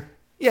are.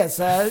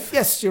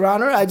 Yes, Your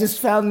Honor. I just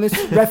found this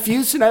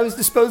refuse and I was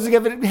disposing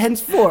of it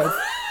henceforth.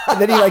 And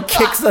then he like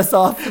kicks us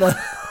off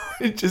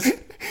It just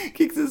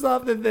kicks us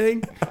off the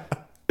thing.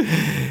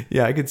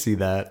 Yeah, I could see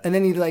that. And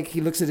then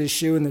he looks at his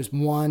shoe and there's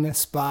one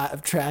spot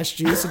of trash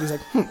juice and he's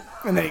like,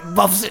 and then he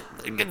buffs it,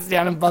 he gets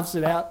down and buffs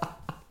it out.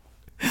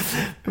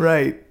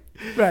 Right.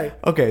 Right.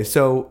 Okay,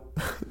 so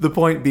the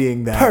point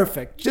being that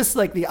Perfect. Just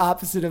like the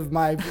opposite of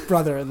my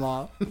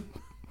brother-in-law.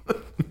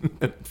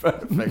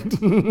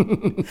 Perfect.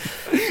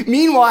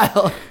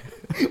 Meanwhile,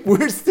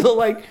 we're still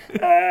like,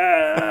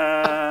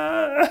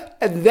 "Ah."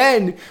 And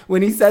then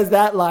when he says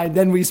that line,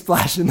 then we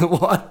splash in the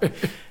water.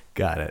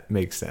 Got it.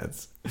 Makes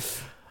sense.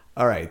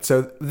 All right.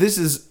 So this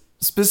is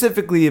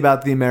specifically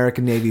about the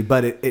American Navy,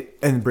 but it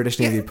and British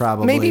Navy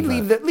probably. Maybe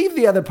but- leave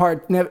the other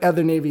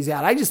other navies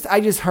out. I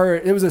just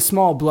heard it was a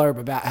small blurb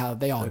about how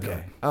they all do it.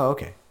 Okay. Oh,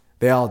 okay.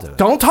 They all do it.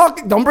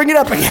 Don't bring it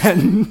up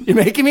again. You're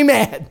making me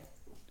mad.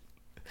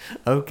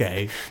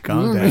 Okay.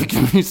 Calm You're down.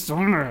 making me so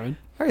mad.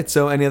 All right.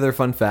 So any other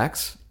fun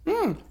facts?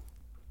 I'm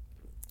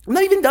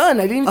not even done.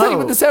 I didn't even tell you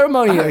what the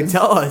ceremony All right, is.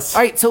 tell us.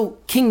 All right, so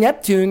King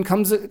Neptune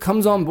comes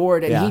on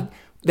board and Yeah.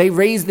 they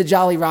raise the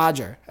Jolly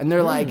Roger and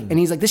they're like, and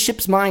he's like, this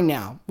ship's mine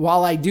now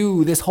while I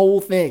do this whole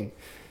thing.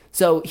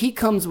 So he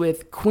comes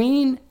with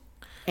Queen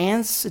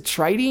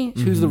Amphitrite,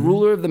 who's the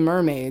ruler of the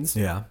mermaids.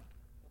 Yeah.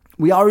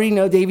 We already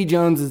know Davy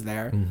Jones is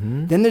there.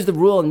 Then there's the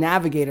Royal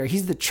Navigator.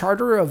 He's the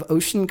charterer of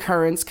ocean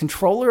currents,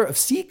 controller of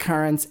sea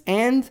currents,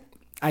 and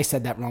I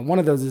said that wrong. One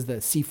of those is the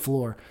sea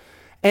floor.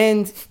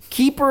 And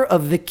keeper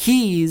of the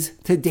keys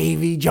to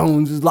Davy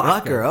Jones's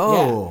locker.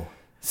 Oh. Yeah.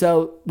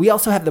 So we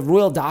also have the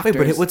Royal Doctors.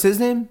 Wait, but what's his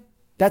name?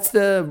 That's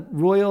the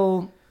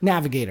Royal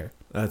Navigator.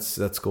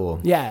 That's cool.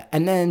 Yeah.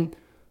 And then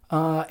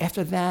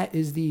after that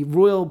is the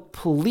Royal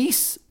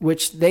Police,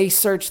 which they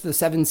search the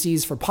seven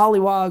seas for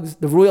pollywogs.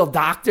 The Royal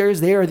Doctors,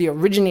 they are the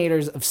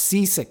originators of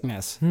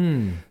seasickness.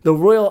 The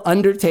Royal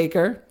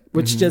Undertaker,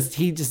 which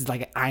he just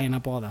like eyeing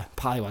up all the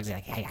pollywogs. He's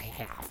like,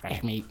 hey,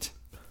 fresh meat.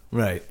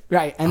 Right.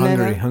 Right. And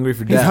Hungry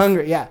for he's death.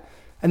 hungry, yeah.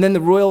 And then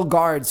the Royal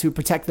Guards who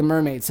protect the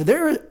mermaids. So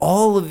there are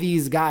all of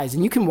these guys.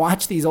 And you can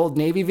watch these old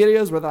Navy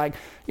videos where they're like,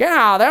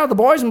 yeah, there are the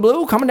boys in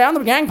blue coming down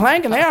the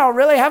gangplank and they are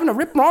really having a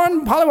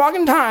rip-roaring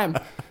pollywogging time.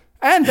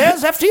 And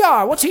there's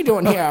FTR. What's he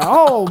doing here?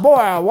 Oh,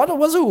 boy, what a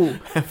wazoo.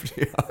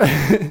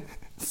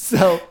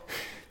 So,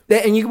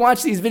 and you can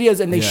watch these videos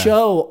and they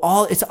show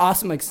all, it's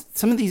awesome. Like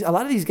a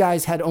lot of these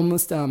guys had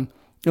almost,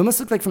 it almost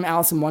looked like from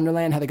Alice in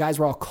Wonderland how the guys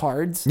were all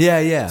cards.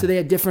 Yeah. So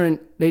they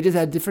just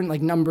had different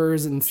like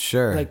numbers and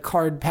like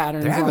card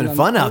patterns. They're on having them.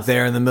 fun out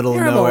there in the middle of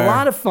They're having nowhere. a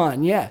lot of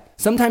fun, yeah.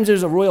 Sometimes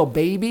there's a royal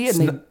baby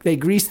and they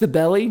grease the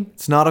belly.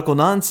 It's nautical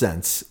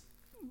nonsense,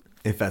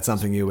 if that's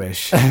something you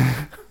wish.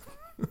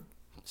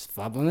 Just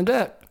flop on the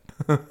deck.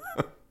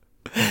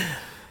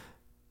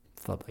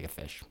 Flop like a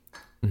fish.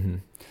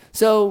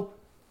 So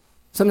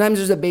sometimes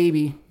there's a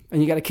baby and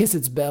you got to kiss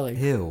its belly.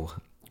 Ew.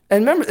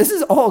 And remember, this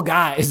is all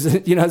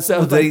guys, you know.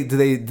 So Do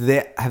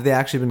they have they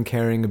actually been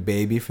carrying a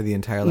baby for the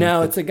entire?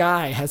 no, it's a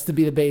guy. It has to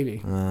be the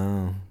baby.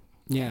 Oh,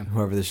 Yeah.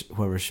 whoever's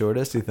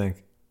shortest. You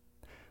think?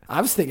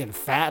 I was thinking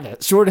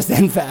fattest, shortest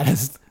and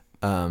fattest.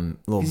 Little,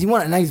 Because you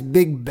want a nice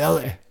big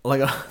belly.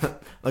 like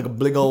a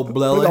big old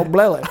belly. Big old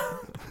belly.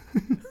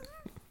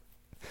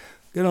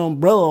 Get on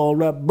umbrella on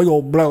that big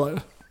old belly.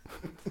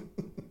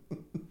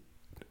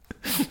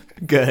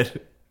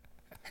 Good.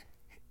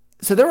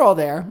 So they're all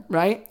there,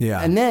 right?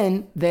 Yeah. And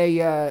then they,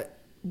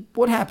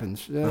 what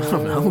happens? I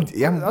don't know.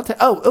 Yeah.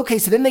 Okay.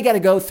 So then they got to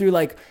go through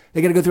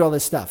all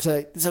this stuff.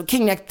 So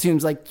King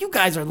Neptune's like, you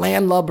guys are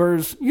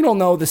landlubbers. You don't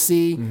know the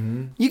sea.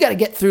 You got to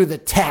get through the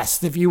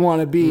test if you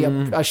want to be a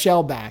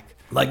shellback.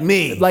 Like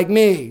me. Like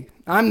me.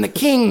 I'm the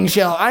king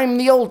shell. I'm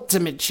the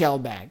ultimate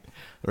shellback.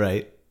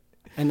 Right.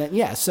 And then,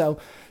 yeah, so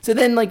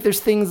then like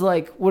there's things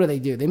like, what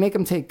do? They make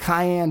them take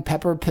cayenne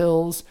pepper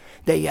pills.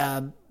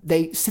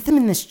 They sit them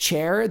in this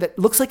chair that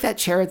looks like that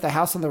chair at the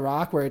House on the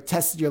Rock where it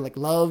tests your like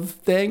love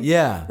thing.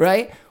 Yeah.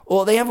 Right?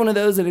 Well, they have one of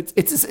those and it's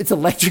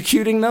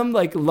electrocuting them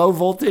like low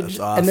voltage. That's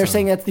awesome. And they're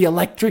saying that's the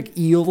electric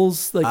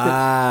eels. Like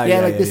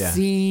the yeah.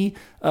 sea.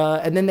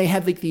 And then they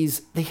have like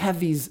these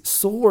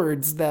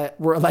swords that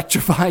were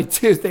electrified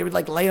too. They would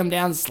like lay them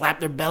down, slap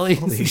their bellies.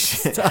 Holy and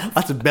shit. stuff.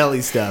 Lots of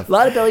belly stuff. A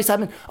lot of belly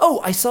stuff.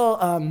 Oh, I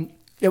saw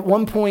At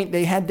one point,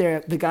 they had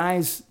the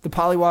guys, the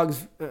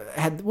Polywogs,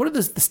 had, what are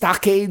the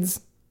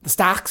stockades? The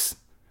stocks?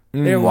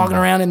 They were walking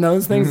around in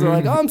those things. They're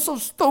like, oh, I'm so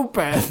stupid.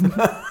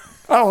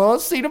 I don't know,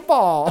 let's see the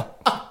ball.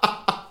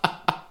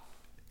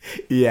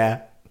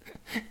 Yeah.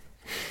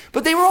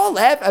 But they were all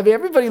laughing. I mean,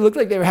 everybody looked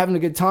like they were having a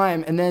good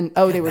time. And then,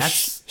 they were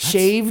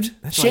shaved.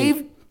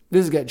 Shaved.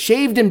 This is good.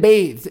 Shaved and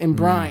bathed in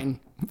brine.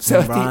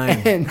 So at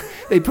the end,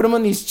 they put them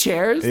on these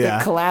chairs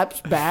that collapse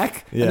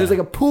back. And there's like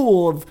a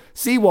pool of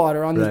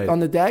seawater on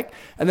the deck.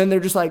 And then they're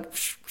just like,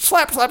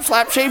 slap, slap,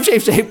 slap, shave,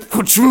 shave, shave.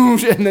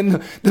 And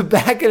then the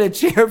back of the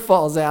chair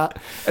falls out.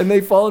 And they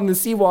fall in the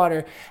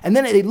seawater. And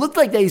then it looked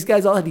like these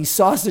guys all had these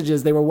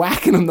sausages. They were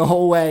whacking them the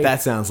whole way.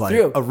 That sounds like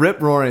a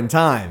rip-roaring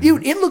time.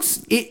 Dude, it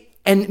looks...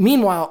 And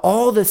meanwhile,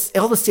 all the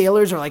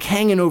sailors are like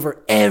hanging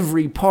over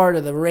every part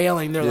of the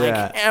railing. They're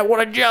like,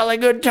 what a jolly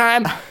good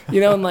time.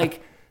 And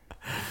like...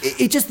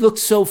 It just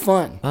looks so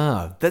fun.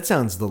 Ah, that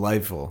sounds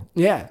delightful.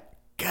 Yeah.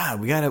 God,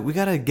 we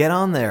gotta get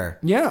on there.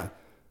 Yeah,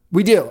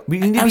 we do. We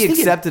need to be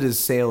accepted as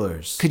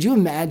sailors. Could you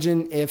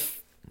imagine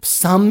if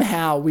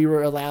somehow we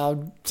were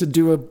allowed to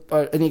do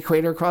an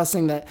equator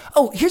crossing? That.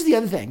 Oh, here's the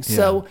other thing. Yeah.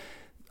 So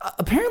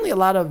apparently, a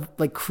lot of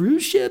like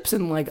cruise ships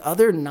and like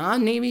other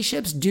non-Navy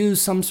ships do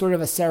some sort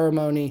of a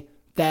ceremony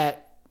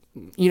that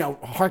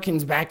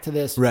harkens back to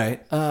this.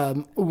 Right.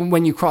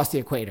 When you cross the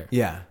equator.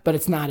 Yeah. But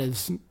it's not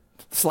as.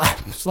 Slap,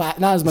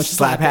 not as much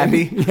slap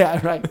happy.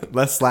 Yeah, right.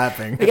 Less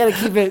slapping. They got to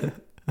keep it.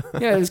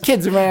 There's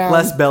kids around.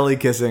 Less belly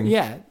kissing.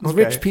 Yeah,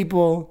 rich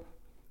people.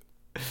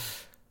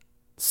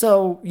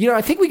 So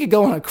I think we could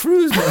go on a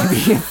cruise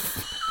maybe.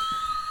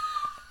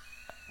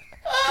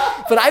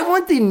 But I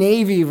want the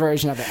Navy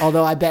version of it.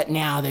 Although I bet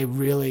now they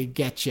really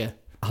get you.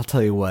 I'll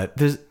tell you what.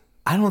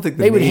 I don't think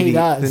they would hate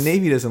us. The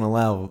Navy doesn't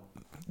allow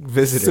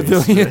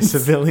visitors.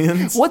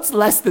 Civilians. What's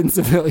less than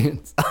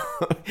civilians?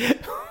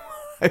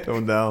 I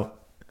don't know.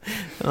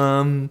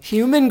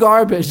 Human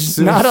garbage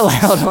not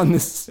allowed on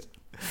this.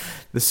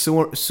 The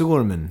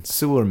sewermen.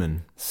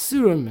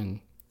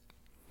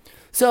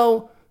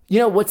 So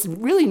what's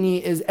really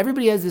neat is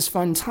everybody has this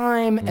fun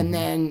time, and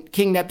then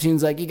King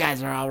Neptune's like, "You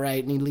guys are all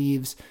right," and he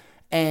leaves,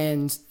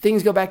 and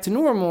things go back to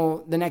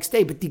normal the next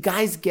day. But the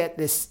guys get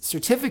this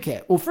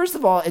certificate. Well, first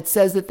of all, it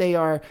says that they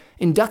are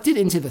inducted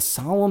into the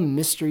solemn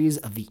mysteries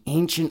of the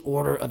ancient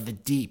order of the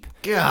deep.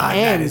 God,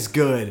 that is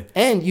good.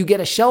 And you get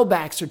a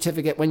shellback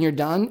certificate when you're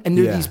done. And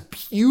they're these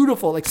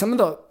beautiful, like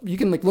you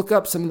can like look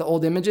up some of the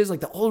old images.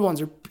 Like the old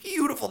ones are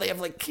beautiful. They have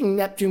like King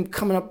Neptune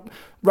coming up,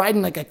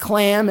 riding like a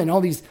clam, and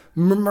all these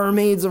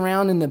mermaids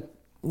around in the...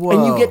 Whoa.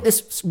 And you get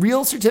this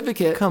real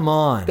certificate. Come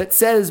on. That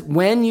says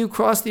when you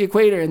cross the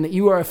equator and that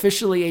you are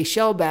officially a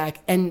shellback.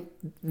 And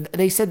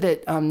they said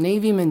that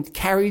Navymen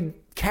carried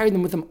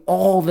them with them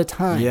all the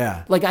time.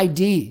 Yeah. Like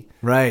ID.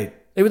 Right.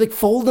 They would like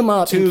fold them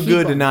up. Too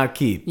good to not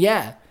keep.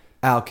 Yeah.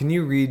 Al, can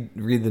you read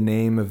the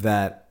name of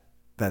that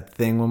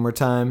thing one more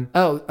time?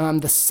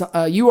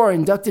 Oh, you are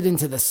inducted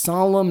into the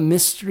solemn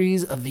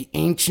mysteries of the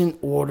ancient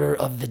order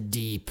of the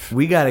deep.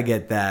 We got to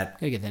get that.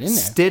 Gotta get that in there.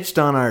 Stitched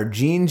on our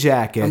jean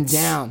jackets. I'm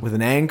down. With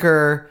an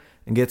anchor,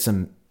 and get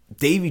some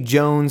Davy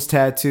Jones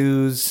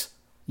tattoos.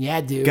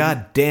 Yeah, dude.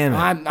 God damn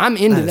it. I'm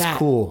into that. That's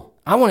cool.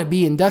 I want to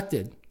be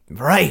inducted.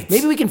 Right.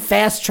 Maybe we can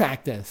fast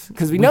track this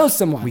because we know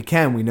someone.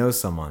 We know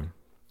someone.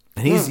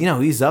 And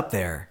he's up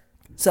there.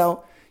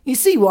 So you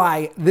see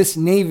why this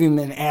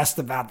Navyman asked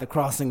about the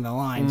crossing the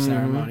line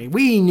ceremony.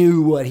 We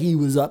knew what he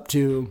was up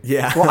to.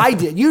 Yeah. Well, I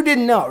did. You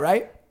didn't know,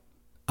 right?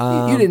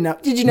 You didn't know.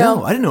 Did you know?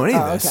 No, I didn't know any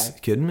of this. Okay.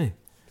 You kidding me?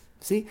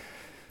 See?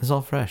 It's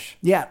all fresh.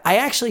 Yeah. I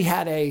actually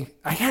had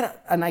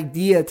an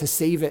idea to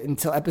save it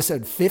until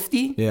episode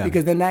 50. Yeah.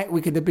 Because then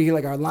we could be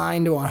like our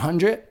line to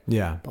 100.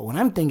 Yeah. But what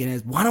I'm thinking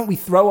is, why don't we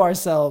throw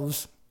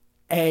ourselves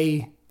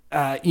a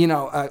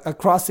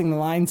crossing the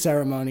line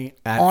ceremony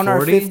on 40?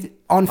 Our 50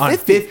 on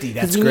 50.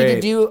 That's great. We need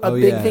to do a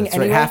big thing that's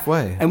anyway. Right,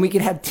 halfway. And we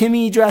could have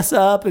Timmy dress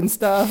up and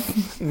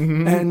stuff,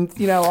 and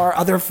our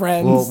other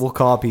friends. We'll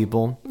call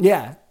people.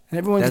 Yeah, and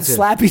everyone can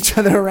slap each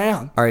other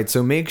around. All right,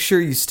 so make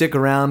sure you stick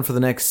around for the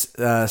next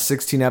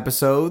 16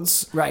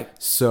 episodes. Right.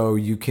 So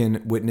you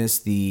can witness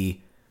the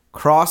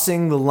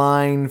Crossing the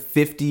Line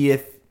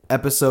 50th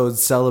episode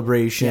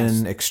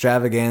celebration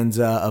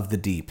extravaganza of the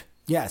deep.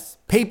 Yes.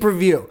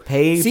 Pay-per-view.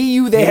 See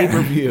you there.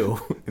 Pay-per-view.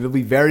 It'll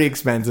be very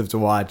expensive to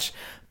watch,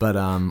 but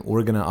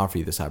we're going to offer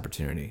you this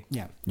opportunity.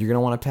 Yeah. You're going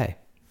to want to pay.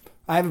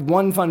 I have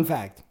one fun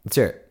fact. Let's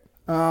hear it.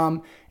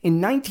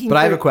 In 19... But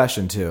I have a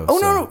question, too. Oh,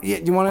 no. Yeah,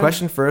 do you want to...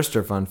 Question first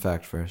or fun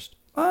fact first?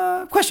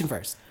 Question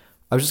first.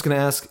 I was just going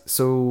to ask,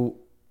 so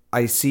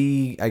I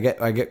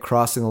get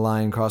crossing the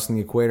line, crossing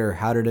the equator.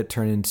 How did it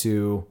turn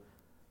into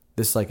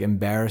this like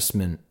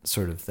embarrassment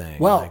sort of thing?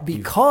 Well,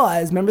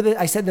 because remember that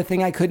I said the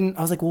thing I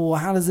was like, well,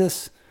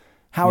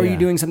 how are you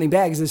doing something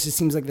bad? Because this just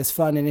seems like this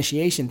fun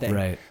initiation thing.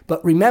 Right.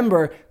 But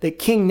remember that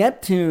King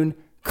Neptune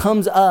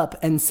comes up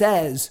and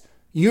says,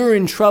 you're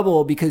in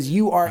trouble because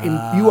you are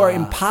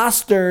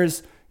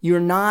imposters. you're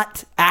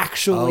not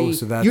actually, Oh,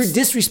 so that's- you're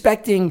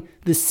disrespecting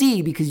the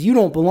sea because you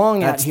don't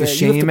belong out That's here. the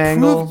You have to shame prove-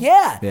 angle?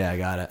 Yeah. Yeah, I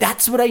got it.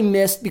 That's what I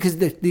missed because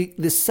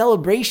the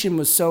celebration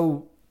was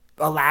so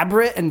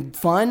elaborate and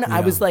fun.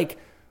 I was like,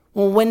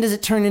 well, when does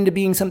it turn into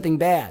being something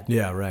bad?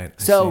 Yeah, right.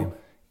 I So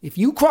if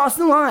you cross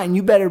the line,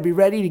 you better be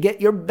ready to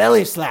get your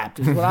belly slapped,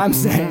 is what I'm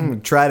see.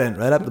 saying. Trident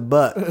right up the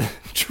butt.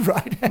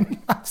 Trident.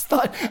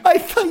 I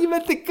thought you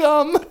meant the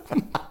gum.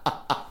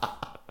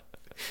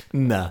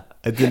 Nah,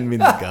 I didn't mean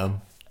the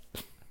gum.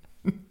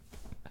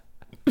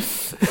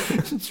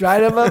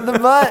 Right above the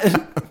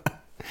butt.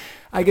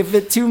 I could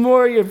fit 2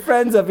 more of your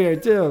friends up here,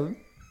 too.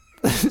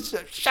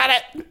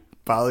 Shut it.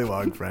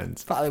 Pollywog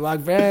friends.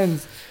 Pollywog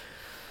friends.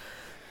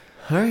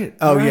 All right.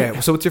 Oh, yeah.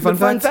 So what's your fun The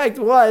fun fact? fact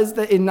was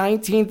that in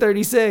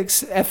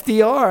 1936,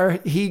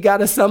 FDR, he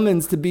got a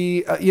summons to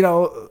be,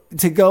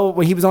 to go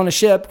when he was on a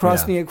ship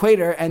crossing Yeah. the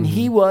equator, and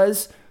he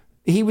was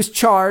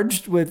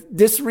charged with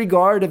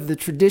disregard of the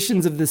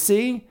traditions of the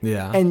sea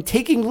Yeah. and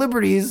taking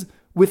liberties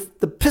with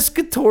the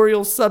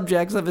piscatorial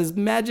subjects of His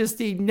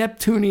Majesty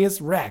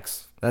Neptunius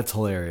Rex. That's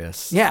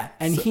hilarious. Yeah,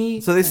 and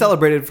So they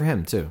celebrated for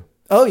him, too.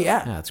 oh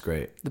yeah, Yeah, that's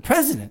great. the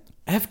president,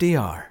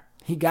 FDR.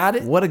 he got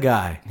it. What a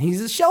guy.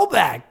 He's a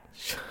shellback.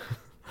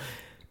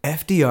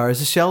 FDR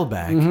is a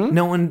shellbag.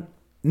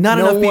 Not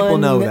enough people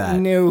know that.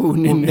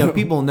 No,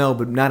 People know,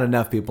 but not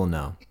enough people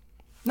know.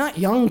 not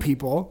young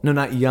people. No,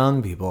 not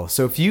young people.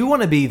 So if you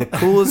want to be the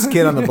coolest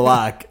kid on the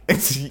block,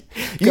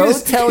 Go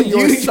tell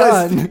your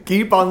son. Just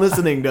keep on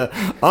listening to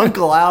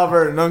Uncle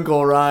Albert and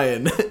Uncle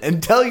Ryan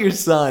and tell your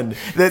son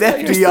that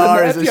Your son,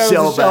 FDR is a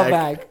FDR was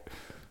shellbag.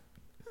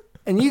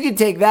 And you can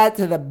take that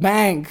to the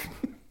bank,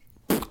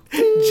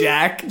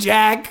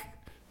 Jack.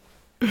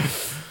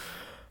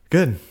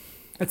 Good.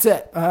 That's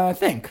it. I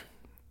think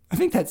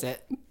that's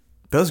it.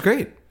 That was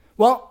great.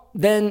 Well,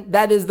 then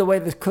that is the way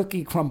the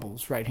cookie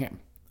crumbles right here.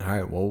 All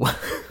right. Well,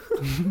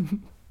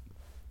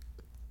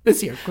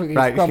 This here, cookies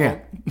right. crumble. Yeah.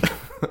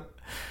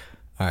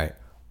 All right.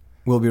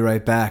 We'll be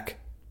right back.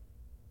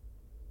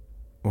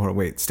 Or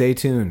wait, stay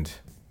tuned.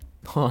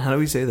 Hold on, how do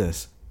we say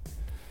this?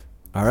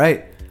 All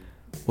right.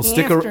 We'll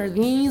stick After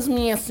these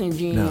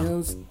messages,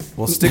 No.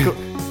 We'll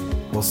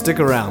stick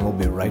around. We'll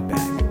be right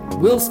back.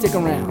 we'll stick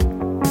around.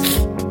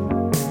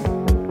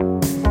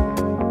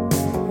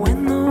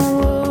 When the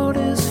world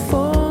is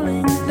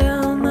falling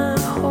down that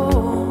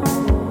hole,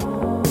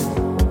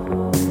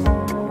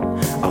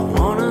 I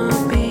wanna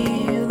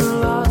be the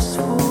last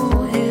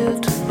fool here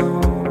to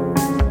know.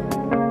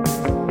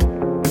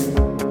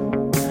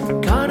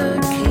 Gotta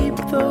keep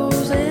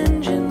those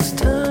engines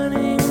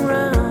turning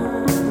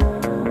round.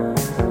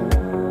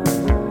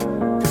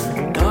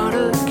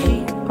 Gotta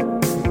keep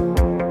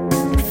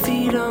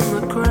feet on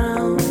the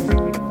ground,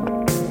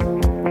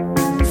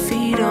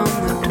 feet on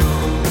the door.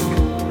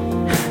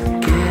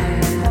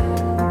 Get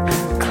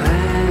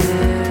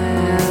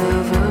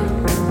clever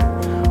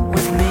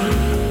with me.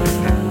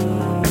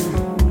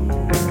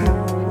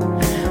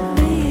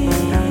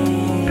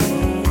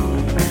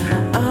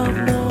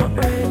 I'm not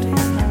ready.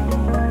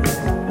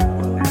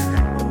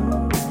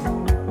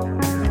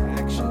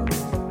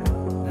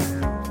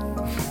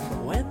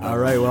 All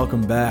right,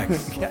 welcome back.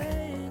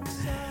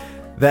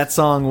 That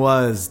song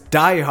was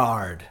Die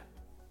Hard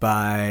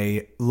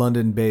by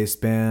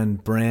London-based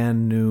band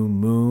Brand New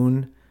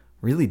Moon.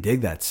 Really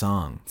dig that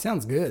song.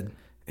 Sounds good.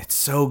 It's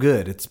so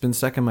good. It's been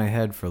stuck in my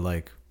head for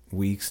like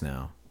weeks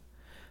now.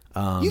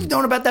 You've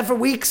known about that for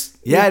weeks.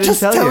 Yeah, You're I didn't just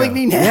tell telling you.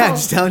 me now. Yeah,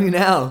 just telling you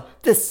now.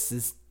 This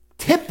is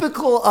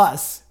typical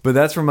us. But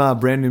that's from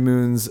Brand New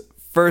Moon's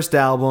first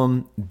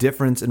album,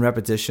 Difference in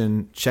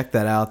Repetition. Check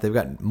that out. They've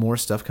got more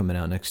stuff coming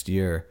out next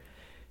year.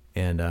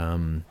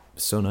 And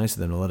so nice of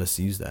them to let us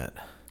use that.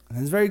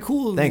 That's very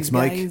cool. Thanks, these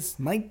Mike. guys.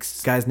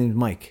 This guy's named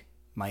Mike.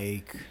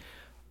 Mike.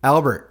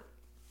 Albert.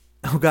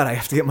 Oh, God, I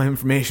have to get my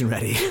information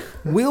ready.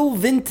 Will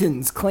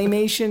Vinton's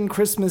Claymation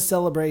Christmas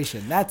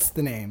Celebration. That's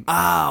the name.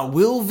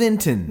 Will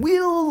Vinton.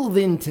 Will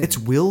Vinton. It's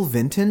Will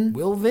Vinton?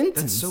 Will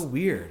Vinton. That's so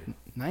weird.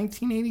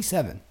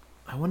 1987.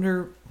 I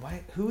wonder,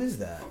 who is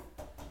that?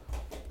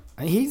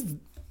 And he's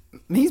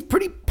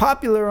pretty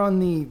popular on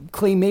the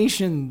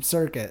claymation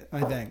circuit,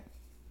 I think.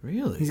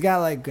 Really? He's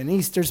got like an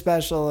Easter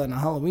special and a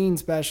Halloween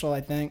special,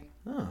 I think.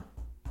 Oh.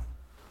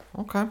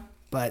 Okay.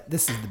 But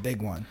this is the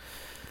big one.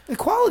 The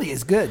quality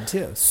is good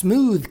too.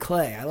 Smooth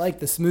clay. I like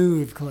the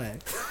smooth clay.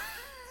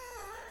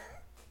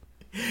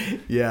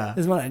 Yeah.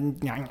 This one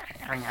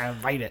I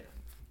bite it.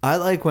 I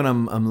like when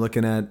I'm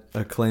looking at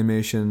a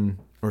claymation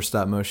or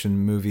stop motion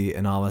movie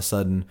and all of a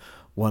sudden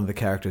one of the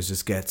characters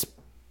just gets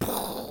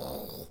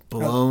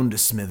blown to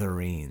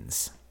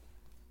smithereens.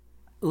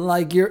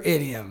 Like your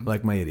idiom.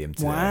 Like my idiom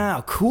today.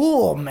 Wow,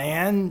 cool,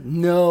 man.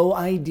 No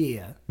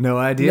idea. No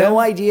idea? No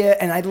idea,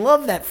 and I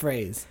love that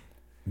phrase.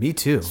 Me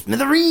too.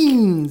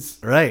 Smithereens.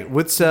 Right.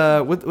 What's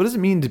what does it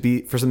mean to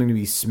be for something to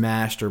be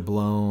smashed or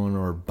blown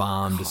or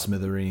bombed to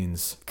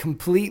smithereens?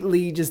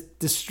 Completely just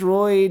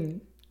destroyed.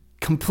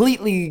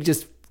 Completely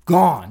just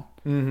gone.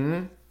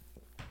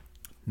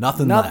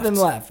 Nothing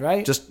left,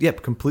 right? Just,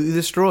 completely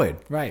destroyed.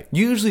 Right.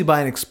 Usually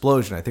by an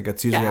explosion. I think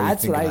that's usually how we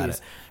that's think what I about use.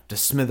 it. To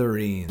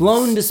smithereens.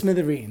 Blown to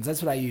smithereens.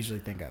 That's what I usually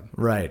think of.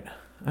 Right.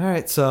 All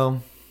right,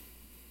 so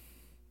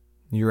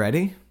you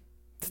ready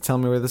to tell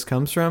me where this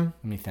comes from?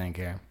 Let me think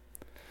here.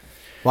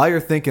 While you're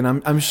thinking,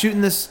 I'm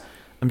shooting this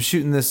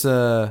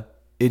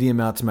idiom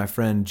out to my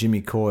friend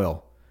Jimmy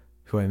Coyle,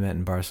 who I met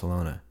in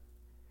Barcelona.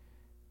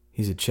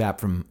 He's a chap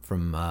from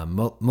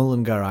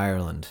Mullingar,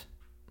 Ireland.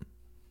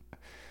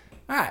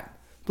 All right.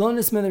 Blown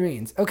to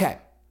smithereens. Okay.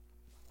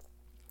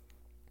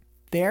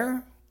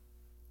 There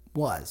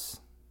was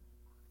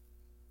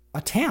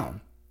a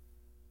town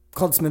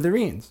called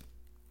Smithereens,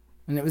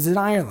 and it was in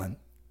Ireland.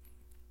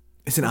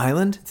 It's an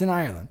island? It's in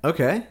Ireland,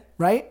 Okay.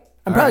 right?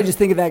 I'm All probably right. just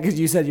thinking that because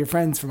you said your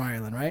friend's from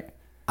Ireland, right?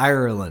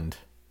 Ireland.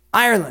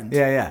 Ireland.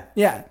 Yeah.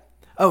 Yeah.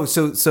 Oh,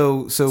 so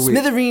wait.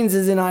 Smithereens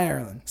is in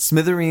Ireland.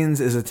 Smithereens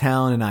is a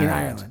town in Ireland. In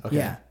Ireland. Okay.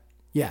 Yeah.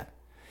 Yeah.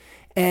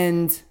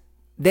 And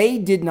they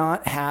did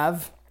not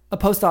have a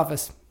post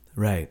office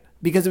Right.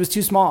 because it was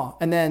too small.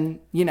 And then,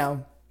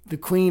 the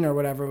queen or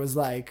whatever was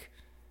like,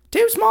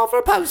 too small for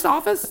a post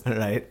office.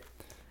 Right.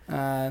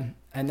 And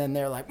then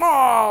they're like,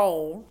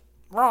 whoa,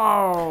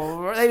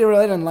 whoa. They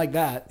didn't like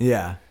that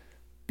Yeah.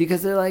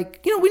 because they're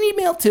like, we need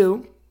mail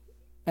too.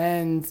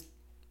 And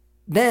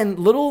then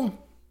little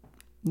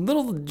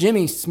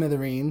Jimmy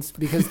Smithereens,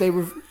 because it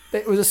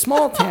was a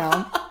small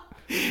town.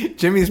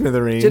 Jimmy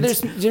Smithereens. So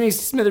there's Jimmy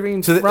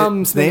Smithereens So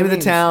from the name of the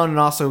Smithereens. town and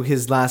also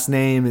his last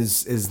name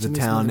is the Jimmy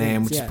town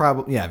name, Smithereens, which is yeah.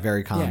 probably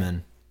very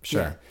common.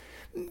 Sure.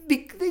 Yeah.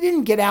 They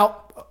didn't get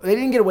out. They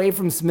didn't get away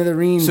from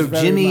Smithereens. So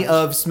very Jimmy much.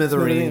 of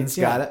Smithereens,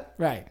 yeah, got it.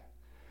 Right.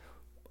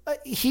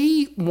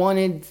 He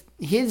wanted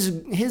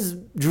his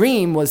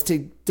dream was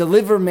to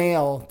deliver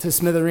mail to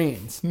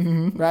Smithereens,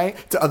 right?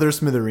 To other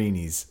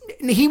Smithereenies.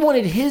 He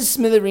wanted his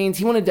Smithereens.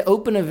 He wanted to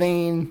open a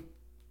vein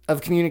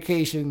of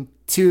communication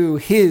to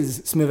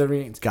his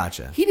Smithereens.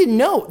 Gotcha. He didn't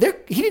know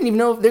He didn't even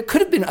know there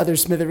could have been other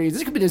Smithereens. There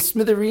could have been a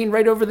Smithereen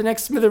right over the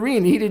next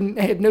Smithereen. He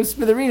had no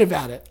Smithereen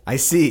about it, I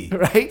see.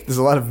 right? There's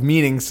a lot of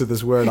meanings to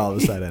this word all of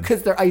a sudden.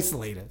 Because they're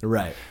isolated.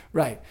 Right.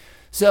 Right.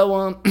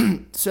 So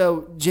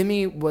so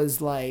Jimmy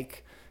was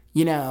like,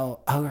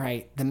 all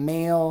right, the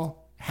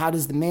mail, how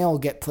does the mail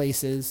get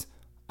places?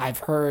 I've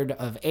heard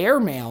of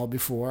airmail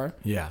before.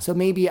 Yeah. So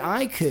maybe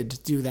I could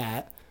do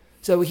that.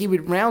 So he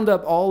would round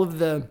up all of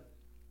the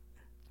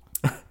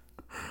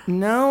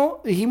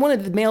No, he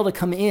wanted the mail to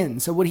come in.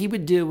 So what he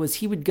would do was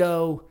he would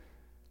go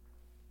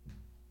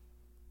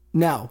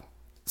No.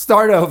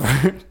 Start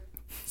over.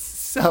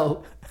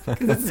 So 'cause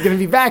this is going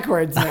to be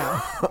backwards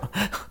now.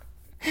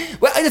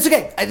 Well, it's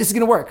okay. This is going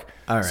to work.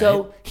 All right.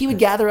 So he would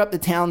gather up the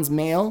town's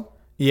mail,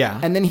 Yeah.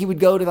 and then he would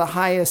go to the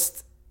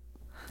highest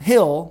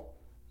hill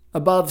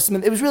above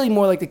Smith. It was really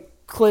more like the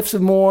Cliffs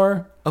of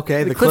Moher.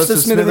 Okay, the Cliffs of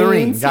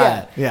Smithereens.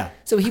 Got it. Yeah.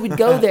 So he would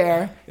go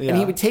there, and Yeah.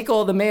 he would take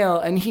all the mail,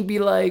 and he'd be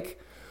like,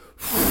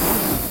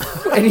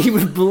 and he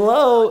would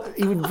blow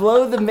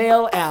the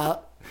mail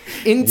out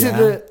into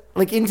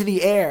Yeah. into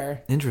the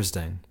air,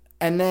 Interesting.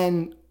 and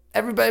then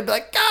everybody would be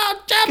like, "God,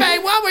 Jimmy,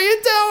 what were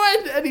you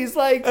doing?" And he's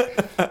like,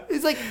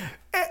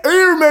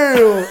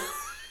 airmail,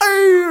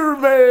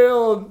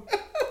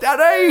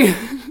 daddy.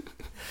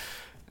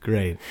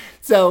 Great.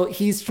 So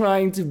he's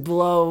trying to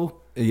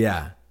blow.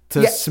 Yeah.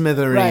 To Yeah,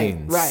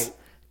 Smithereens. right.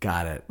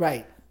 Got it.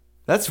 Right.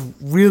 That's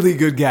really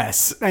good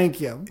guess.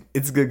 Thank you.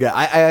 It's a good guess.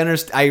 I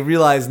understand. I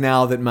realize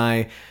now that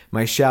my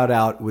shout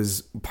out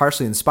was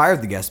partially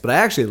inspired the guess, but I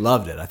actually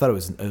loved it. I thought it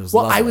was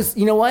Well, lovely. I was,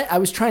 you know what? I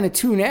was trying to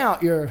tune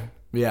out your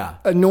Yeah.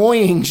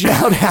 annoying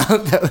shout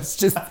out that was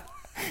just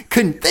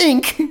couldn't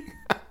think.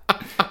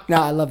 No,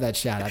 I love that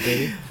shout out,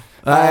 baby.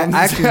 I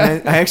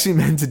actually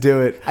meant to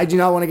do it. I do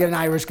not want to get an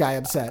Irish guy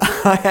upset.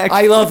 I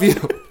I love you.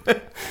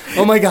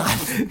 Oh my God.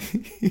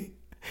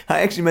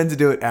 actually meant to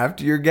do it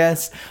after your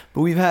guess, but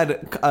we've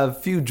had a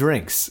few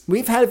drinks,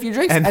 We've had a few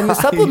drinks And and the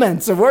I-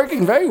 supplements are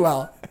working very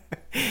well.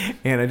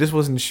 and I just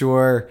wasn't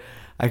sure.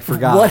 I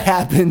forgot What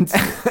happened?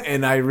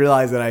 and I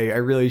realized that I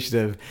really should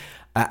have.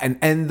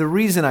 And the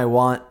reason I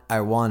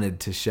wanted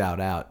to shout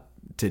out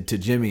to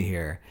Jimmy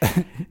here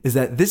is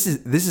that this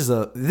is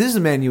a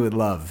man you would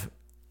love.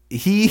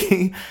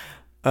 He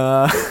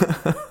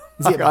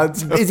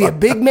Is he a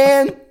big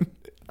man?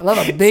 I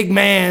love a big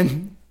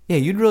man. yeah,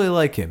 you'd really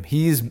like him.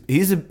 He's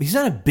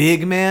not a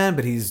big man,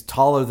 but he's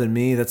taller than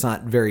me. That's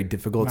not very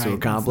difficult to Right,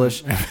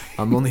 accomplish.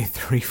 I'm only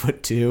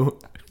 3'2".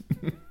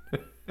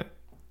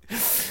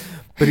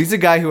 But he's a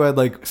guy who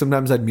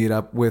sometimes I'd meet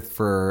up with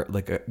for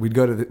we'd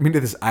go to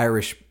this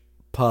Irish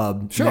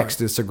pub Sure. next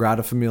to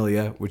Sagrada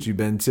Familia, which you've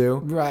been to.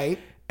 Right.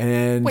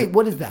 And Wait,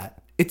 what is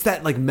that? it's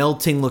that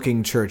melting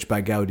looking church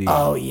by Gaudi.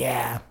 Oh,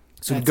 yeah.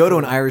 So we'd go to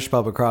an Irish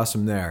pub across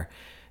from there.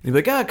 And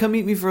he'd be like, come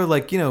meet me for two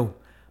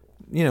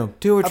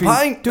or three,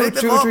 pint? two or Maybe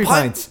two a or three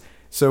pint? pints.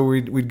 So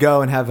we'd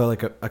go and have a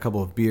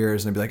couple of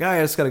beers, and I'd be like, I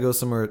just got to go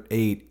somewhere at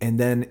 8. And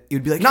then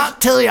you'd be like, Not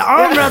till you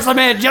arm wrestle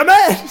me, Jimmy.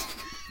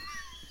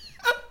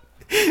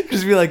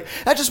 Just be like,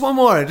 just one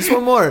more, just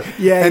one more.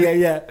 Yeah, And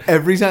yeah.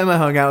 Every time I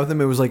hung out with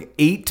him, it was like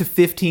 8 to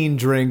 15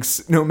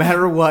 drinks, no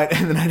matter what.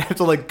 And then I'd have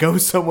to like go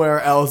somewhere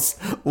else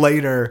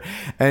later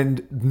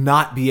and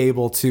not be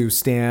able to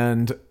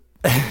stand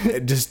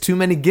just too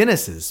many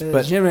Guinnesses.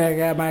 But Jimmy, I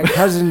got my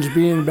cousins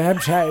being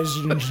baptized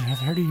in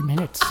 30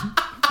 minutes.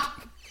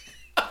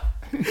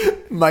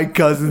 my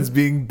cousin's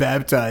being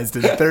baptized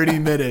in 30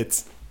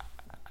 minutes.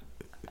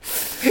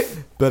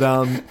 But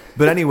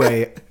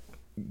anyway,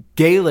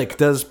 Gaelic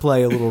does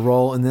play a little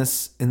role in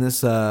this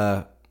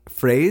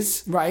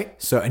phrase.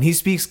 Right. So, and he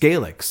speaks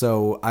Gaelic.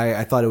 So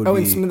I thought it would be. Oh,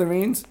 in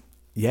Smithereens?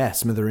 Yeah,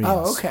 Smithereens.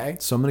 Oh, okay.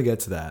 So I'm gonna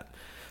get to that.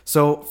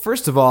 So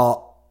first of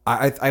all,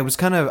 I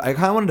kind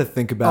of wanted to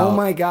think about. Oh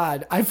my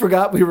God. I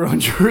forgot we were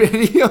on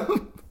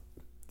Uridium.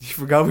 You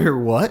forgot we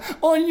were what?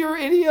 On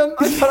Uridium?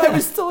 I thought I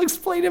was still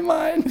explaining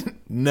mine.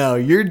 No,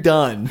 you're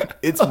done.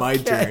 It's my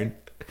Okay. turn.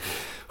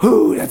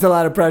 Whew, that's a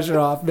lot of pressure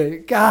off me.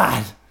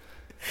 God.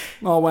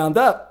 I'm all wound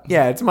up.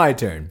 Yeah, it's my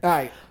turn. All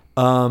right.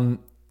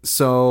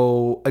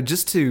 So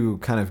just to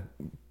kind of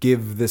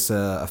give this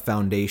a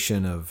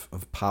foundation of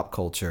pop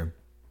culture.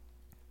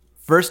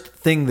 First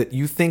thing that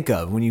you think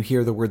of when you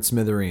hear the word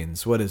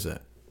Smithereens, what is it?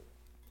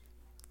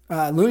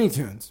 Looney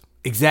Tunes.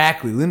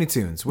 Exactly, Looney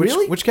Tunes. Which,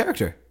 Really? Which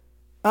character?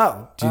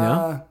 Oh. Do you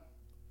know?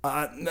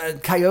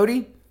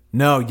 Coyote?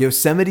 No,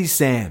 Yosemite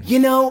Sam. You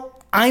know,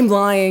 I'm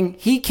lying.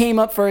 He came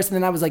up first, and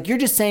then I was like, you're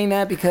just saying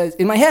that because,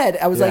 in my head,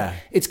 I was Yeah. like,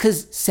 it's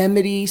because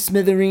Semity,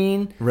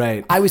 Smithereen.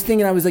 Right. I was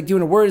thinking I was like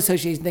doing a word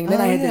association thing. And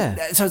then Oh, I had yeah.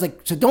 to, so I was like,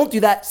 so don't do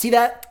that. See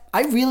that?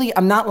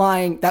 I'm not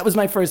lying. That was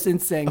my first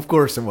instinct. Of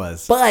course it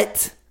was.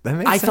 But That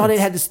makes I thought sense.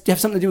 it had to have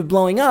something to do with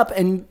blowing up,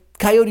 and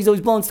Coyote's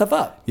always blowing stuff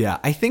up. Yeah,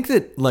 I think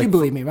that like You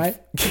believe me, right?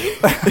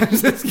 I'm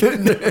just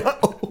kidding.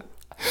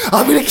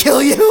 I'm going to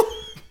kill you.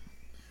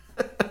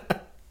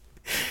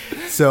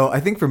 So I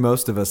think for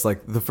most of us,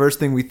 like the first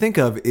thing we think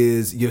of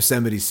is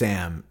Yosemite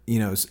Sam. You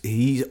know,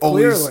 he's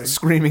always Clearly.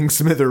 screaming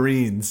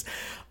Smithereens.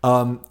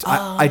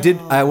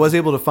 I was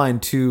able to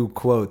find 2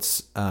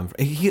 quotes.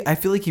 I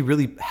feel like he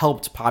really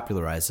helped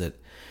popularize it.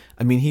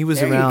 I mean, he was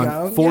There you around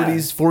go,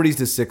 40s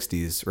to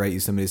 60s, right?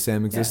 Yosemite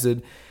Sam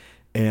existed.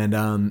 And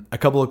a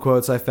couple of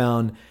quotes I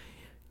found.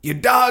 You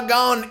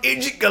doggone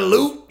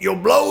Idjit-galoot, you'll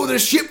blow the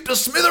ship to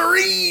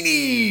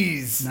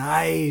smithereenies.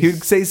 Nice. He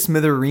would say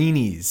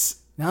smithereenies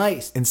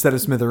Nice. instead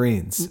of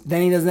smithereens.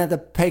 Then he doesn't have to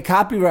pay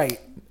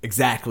copyright.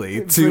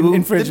 Exactly. For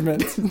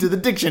infringement. To the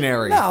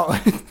dictionary. No.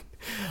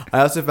 I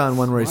also found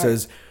one where he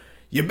says,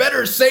 you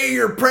better say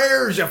your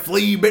prayers, you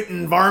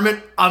flea-bitten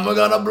varmint. I'm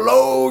gonna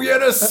blow you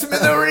to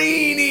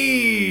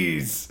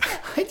smithereenies.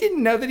 I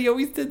didn't know that he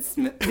always did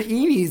the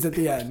eenies at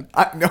the end.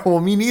 No,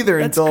 me neither.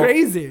 That's until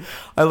crazy.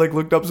 I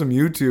looked up some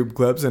YouTube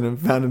clips and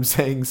found him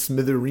saying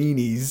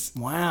smithereenies.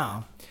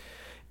 Wow.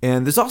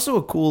 And there's also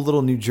a cool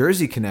little New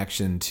Jersey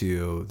connection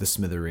to the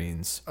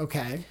Smithereens.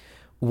 Okay.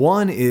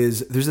 One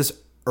is there's this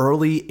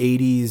early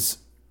 80s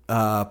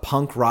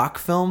punk rock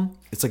film.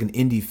 It's like an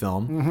indie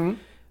film.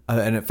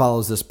 And it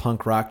follows this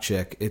punk rock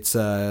chick. It's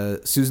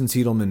Susan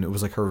Siedelman. It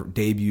was like her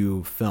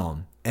debut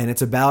film. And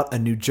it's about a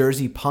New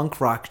Jersey punk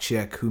rock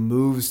chick who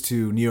moves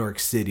to New York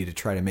City to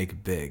try to make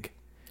it big.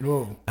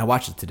 Whoa. I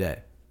watched it today.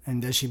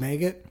 And does she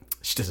make it?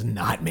 She does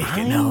not make it.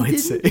 I No,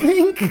 didn't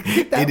think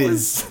that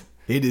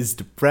it is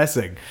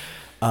depressing.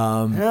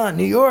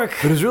 New York.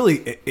 But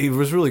it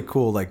was really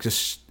cool. Like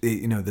just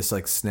this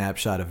like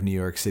snapshot of New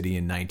York City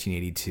in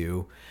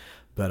 1982.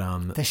 But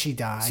Does she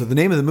die? so the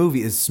name of the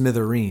movie is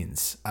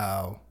Smithereens.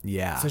 Oh.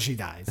 Yeah. So she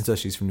dies. And so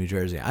she's from New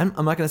Jersey. I'm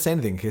not going to say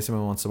anything in case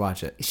someone wants to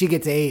watch it. She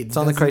gets AIDS. It's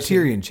on the doesn't she?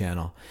 Criterion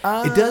channel.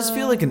 It does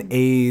feel like an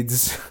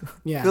AIDS.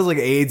 Yeah. Feels like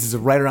AIDS is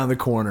right around the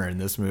corner in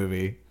this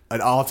movie at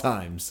all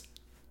times.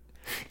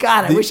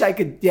 God, I wish I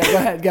could.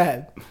 Yeah, go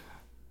ahead.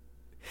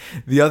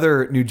 The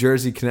other New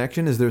Jersey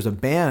connection is there's a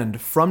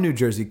band from New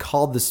Jersey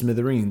called the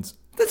Smithereens.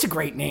 That's a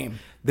great name.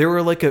 They were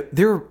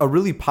a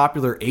really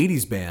popular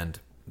 80s band.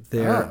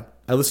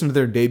 I listened to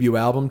their debut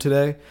album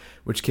today,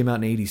 which came out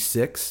in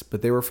 86,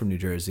 but they were from New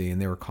Jersey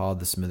and they were called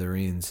the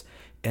Smithereens.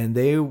 And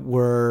they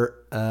were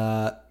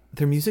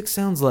their music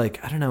sounds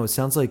like, I don't know, it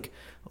sounds like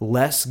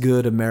less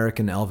good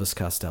American Elvis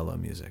Costello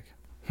music.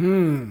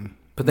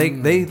 But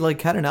they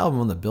like had an album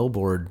on the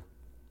Billboard.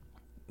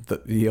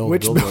 The old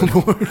Which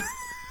Billboard.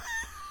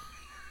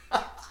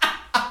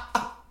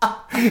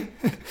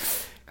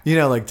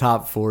 Like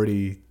top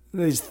 40.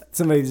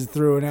 Somebody just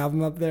threw an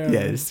album up there.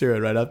 Yeah, just threw it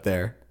right up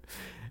there.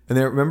 And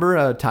then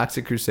remember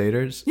Toxic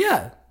Crusaders?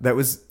 Yeah. That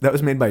was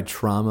made by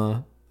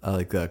Trauma,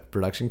 like a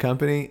production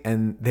company,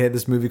 and they had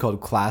this movie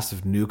called Class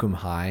of Nukem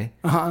High.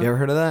 You ever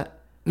heard of that?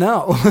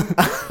 No.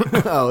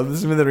 Oh, the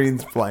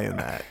Smithereens playing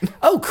that,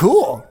 Oh,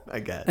 cool. I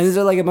guess. And is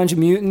there like a bunch of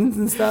mutants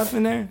and stuff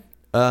in there?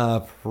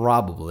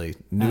 Probably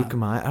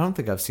Nukem High. I don't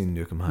think I've seen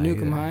Nukem High.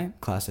 Nukem either. High?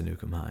 Class of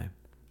Nukem High.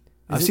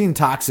 I've seen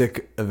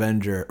Toxic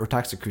Avenger or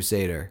Toxic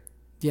Crusader.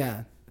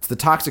 Yeah. It's the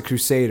Toxic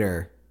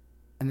Crusader.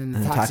 And then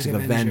And the Toxic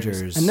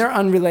Avengers. And they're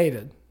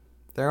unrelated.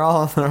 They're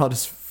all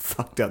just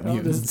fucked up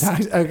mutants.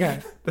 Okay.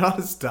 They're all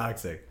just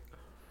toxic.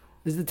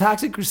 Is the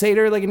Toxic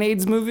Crusader like an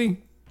AIDS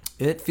movie?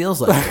 It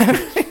feels like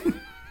it.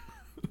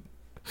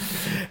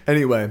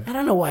 Anyway, I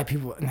don't know why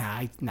people.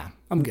 Nah,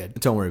 I'm good.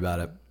 don't worry about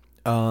it.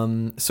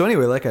 So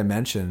anyway, like I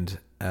mentioned,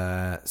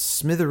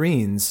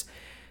 smithereens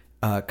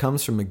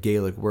comes from a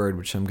Gaelic word,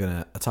 which I'm going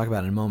to talk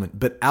about in a moment.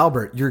 But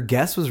Albert, your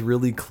guess was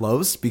really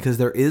close because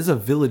there is a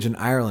village in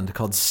Ireland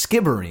called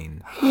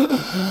Skibbereen.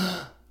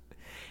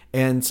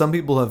 And some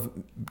people have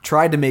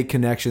tried to make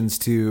connections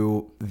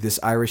to this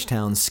Irish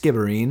town,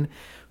 Skibbereen,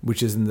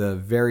 which is in the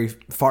very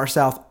far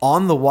south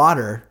on the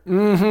water.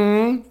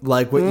 Mm-hmm.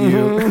 Like what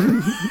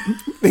you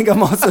think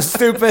I'm also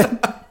stupid.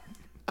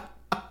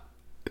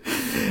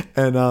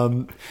 And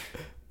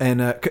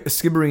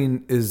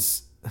Skibbereen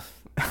is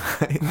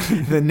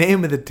the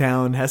name of the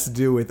town has to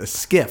do with a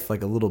skiff,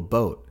 like a little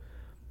boat.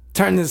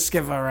 Turn this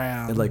skiff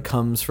around. It like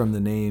comes from the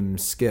name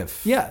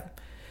skiff. Yeah.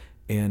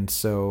 And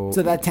so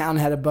that town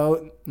had a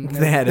boat.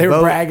 They were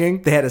boat.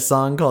 bragging. They had a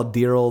song called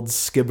 "Dear Old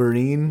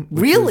Skibbereen."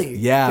 Really?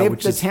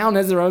 The town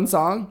has their own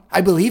song.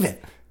 I believe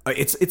it.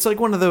 It's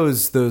like one of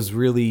those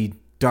really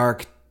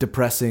dark,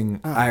 depressing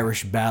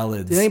Irish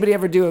ballads. Did anybody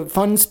ever do a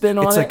fun spin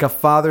on it? It's like a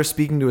father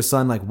speaking to a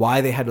son, like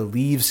why they had to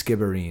leave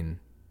Skibbereen.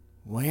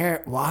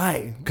 Where?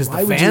 Why? Because the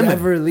Why would famine, you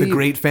ever leave? the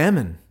Great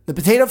Famine. The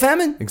potato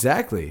famine?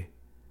 Exactly.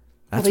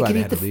 That's Well, why could they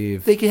eat had to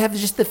leave. They could have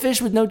just the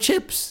fish with no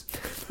chips.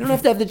 They don't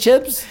have to have the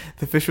chips.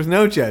 The fish with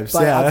no chips.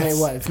 But Yeah, I'll tell that's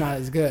you what, it's not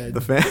as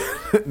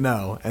good.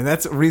 no, and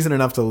that's reason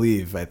enough to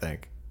leave, I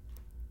think.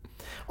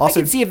 I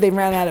Also, could see if they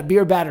ran out of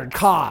beer battered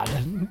cod.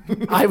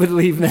 I would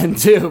leave then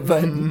too,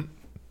 but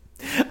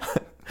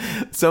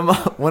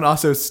one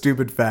also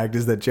stupid fact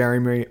is that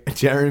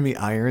Jeremy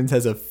Irons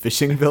has a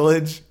fishing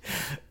village,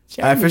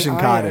 a fishing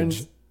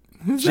cottage.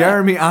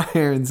 Jeremy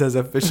Irons has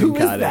a fishing Who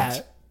is cottage.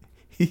 that?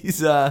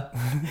 He's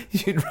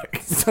you'd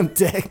recognize Some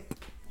dick.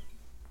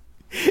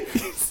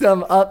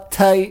 Some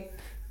uptight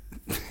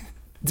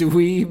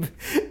dweeb.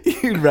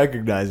 you'd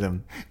recognize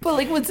him. But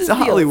like, what's his It's a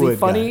deal? Hollywood Is he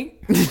funny?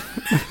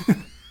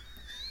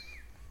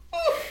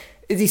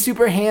 Is he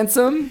super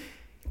handsome?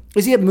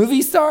 Is he a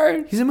movie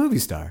star? He's a movie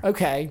star.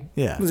 Okay.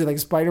 Yeah. Was he like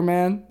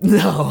Spider-Man?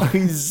 No,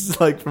 he's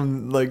like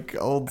from like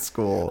old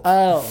school.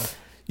 Oh.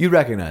 You'd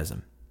recognize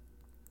him,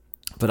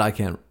 but I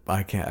can't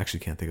actually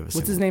can't think of a.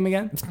 What's his name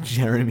again?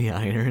 Jeremy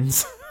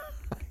Irons.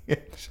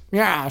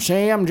 Yeah,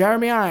 see, I'm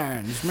Jeremy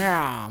Irons.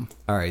 Yeah.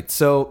 All right,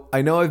 so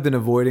I know I've been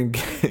avoiding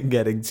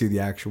getting to the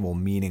actual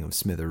meaning of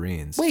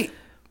smithereens. Wait.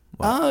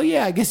 Oh,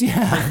 yeah, I guess you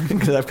have.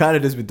 Because I've kind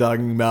of just been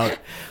talking about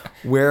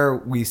where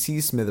we see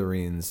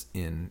smithereens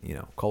in,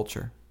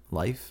 culture,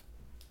 life,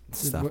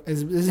 stuff.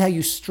 This is how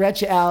you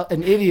stretch out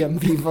an idiom,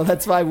 people.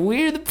 That's why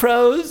we're the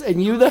pros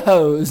and you the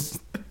hoes.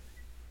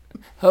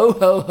 Ho,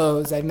 ho,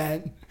 hoes, I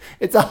meant.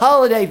 It's a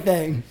holiday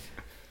thing.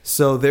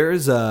 So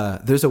there's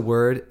a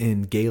word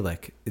in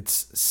Gaelic.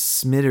 It's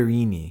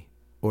smithereeni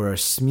or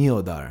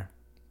smiodar.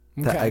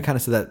 Okay. I kind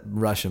of said that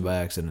Russian by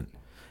accident.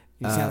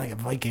 You sound like a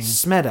Viking.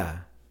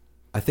 Smeda.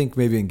 I think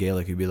maybe in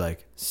Gaelic it'd be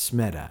like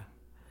smeda.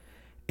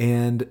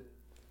 And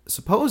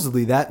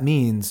supposedly that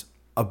means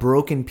a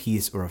broken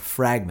piece or a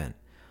fragment.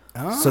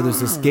 So there's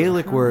this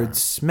Gaelic word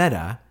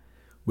smeda,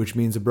 which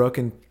means a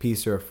broken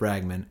piece or a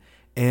fragment.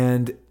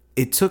 And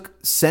it took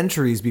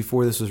centuries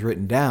before this was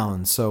written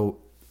down. So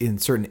in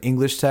certain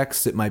English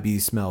texts, it might be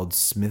spelled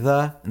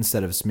smitha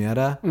instead of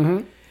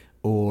smiada,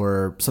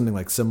 or something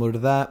like similar to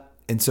that.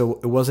 And so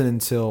it wasn't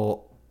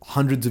until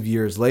hundreds of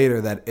years later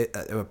that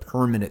a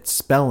permanent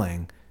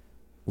spelling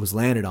was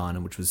landed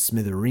on, which was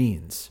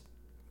smithereens.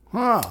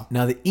 Huh.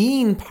 Now the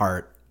 "een"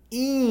 part,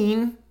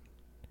 "een,"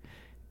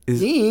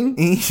 is Een?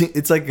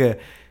 It's like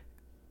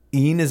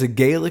 "een" is a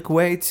Gaelic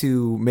way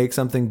to make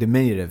something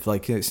diminutive,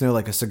 like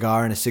like a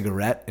cigar and a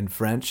cigarette in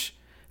French.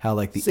 How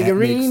like the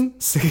Cigarine?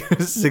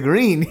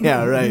 cigarine,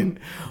 yeah, right.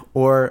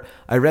 Or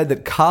I read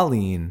that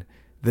Colleen,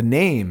 the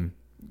name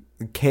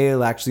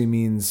Kale actually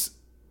means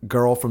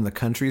girl from the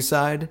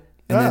countryside,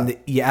 and then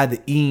you add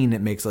the "een,"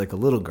 it makes like a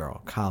little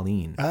girl,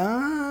 Colleen.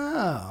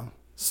 Oh.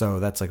 So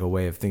that's like a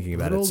way of thinking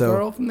about Little it. So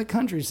girl from the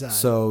countryside.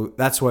 so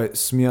that's why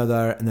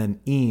smiodar and then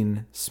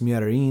 "een,"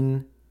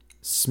 smiareen,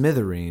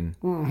 smithereen,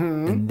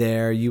 and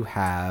there you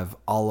have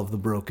all of the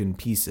broken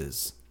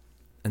pieces.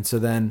 And so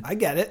then I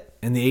get it.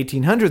 in the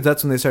 1800s,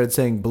 that's when they started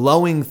saying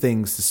blowing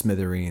things to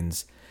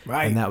smithereens.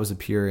 Right. And that was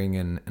appearing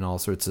in all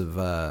sorts of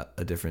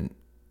different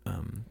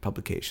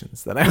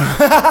publications that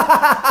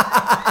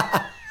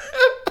I.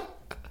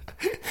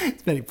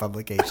 It's many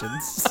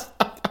publications.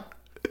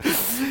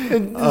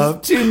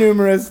 It's too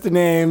numerous to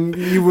name.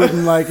 You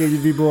wouldn't like it.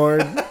 You'd be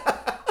bored.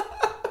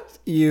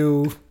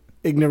 You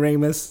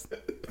ignoramus.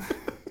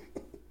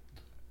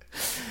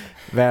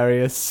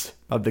 Various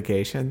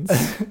publications.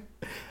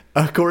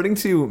 According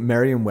to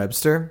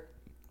Merriam-Webster,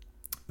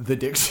 the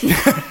dictionary.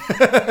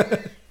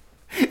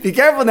 Be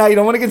careful now. You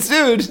don't want to get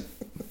sued.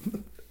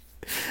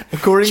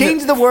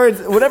 Change the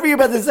words. Whatever you're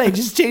about to say,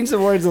 just change the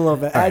words a little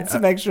bit. Add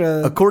some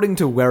extra. According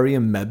to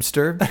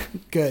Merriam-Webster,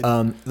 Good.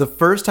 the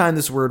first time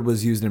this word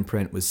was used in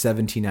print was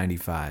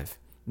 1795.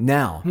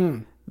 Now,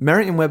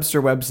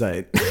 Merriam-Webster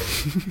website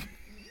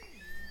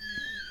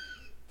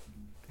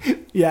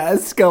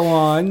Yes, go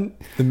on.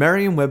 The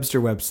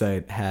Merriam-Webster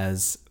website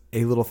has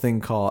a little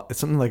thing called, it's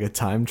something like a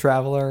time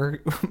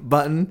traveler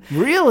button.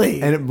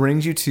 Really? And it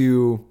brings you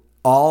to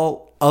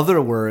all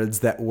other words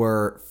that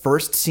were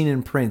first seen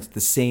in print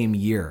the same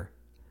year.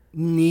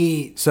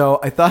 Neat. So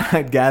I thought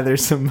I'd gather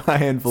some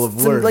handful of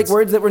Some words. like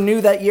words that were new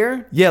that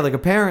year? Yeah, like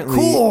apparently.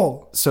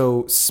 Cool.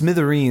 So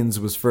smithereens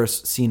was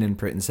first seen in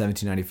print in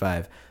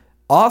 1795.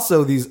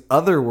 Also, these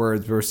other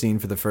words were seen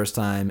for the first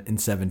time in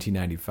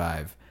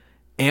 1795.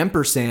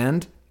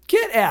 Ampersand,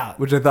 Get out.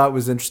 which I thought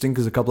was interesting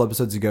because a couple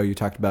episodes ago you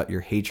talked about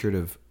your hatred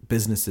of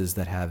businesses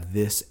that have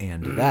this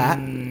and that.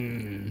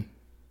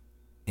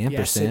 Yes,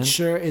 Ampersand. it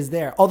sure is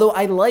there. Although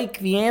I like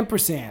the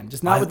ampersand,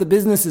 just not what the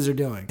businesses are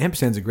doing.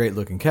 Ampersand's a great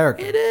looking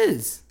character. It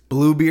is.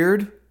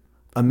 Bluebeard,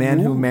 a man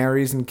who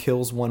marries and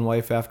kills one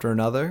wife after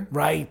another.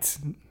 Right.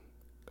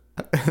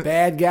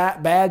 Bad guy,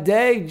 bad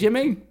day,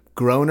 Jimmy.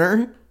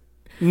 Groaner.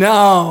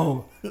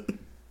 No.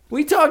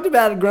 We talked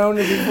about a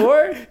groaner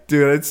before.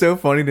 Dude, it's so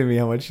funny to me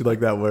how much you like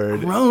that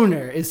word.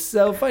 Groaner is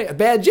so funny. A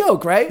bad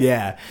joke, right?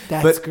 Yeah.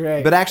 That's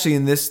great. But actually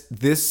in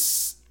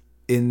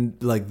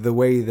like the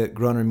way that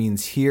groaner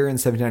means here in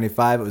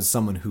 1795, it was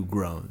someone who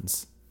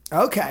groans.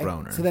 Okay.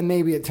 Groaner. So then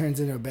maybe it turns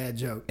into a bad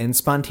joke. And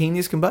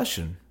spontaneous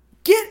combustion.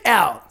 Get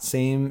out.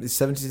 Same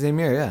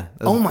year, yeah. That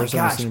was Oh the my first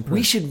time I've gosh. seen it in We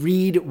print. should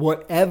read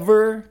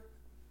whatever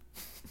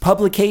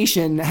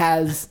publication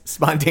has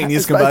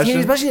Spontaneous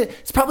spontaneous combustion.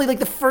 It's probably like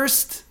the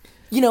first,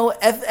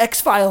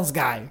 X-Files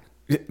guy.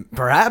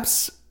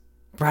 Perhaps.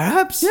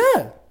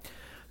 Yeah.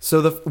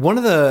 So one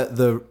of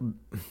the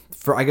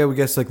I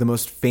guess like the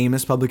most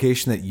famous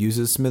publication that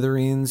uses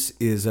smithereens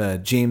is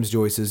James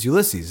Joyce's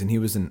Ulysses, and he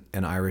was an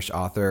Irish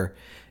author,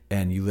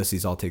 and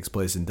Ulysses all takes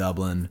place in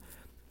Dublin,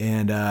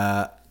 and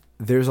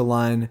there's a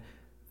line: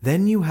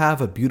 "Then you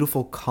have a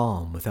beautiful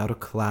calm without a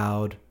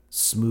cloud,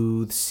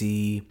 smooth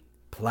sea,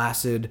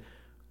 placid,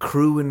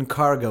 crew and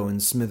cargo in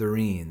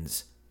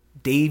smithereens,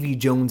 Davy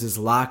Jones's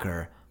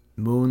locker,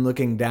 moon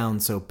looking down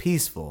so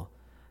peaceful,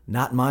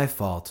 not my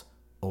fault,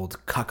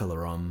 old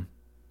cockalorum."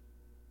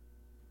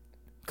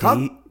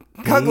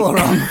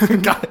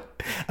 Cockalorum.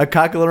 A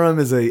cockalorum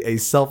is a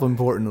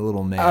self-important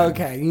little man.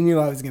 Okay, you knew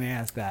I was going to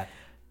ask that.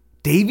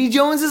 Davy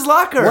Jones's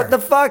locker. What the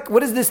fuck?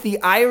 What is this?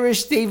 The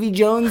Irish Davy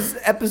Jones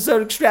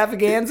episode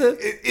extravaganza?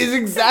 It is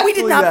exactly We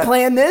did not that.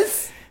 plan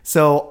this.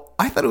 So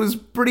I thought it was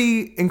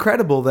pretty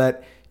incredible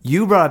that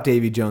you brought up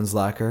Davy Jones'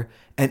 locker,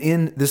 and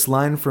in this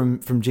line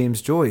from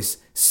James Joyce,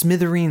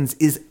 smithereens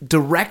is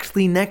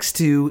directly next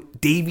to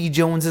Davy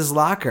Jones's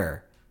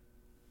locker.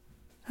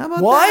 How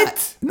about What?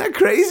 that? Isn't that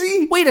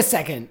crazy? Wait a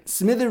second.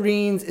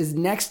 Smithereens is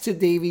next to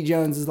Davy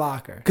Jones's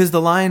locker. Because the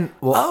line,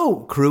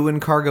 Oh. crew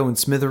and cargo and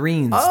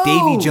smithereens, Oh.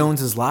 Davy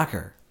Jones's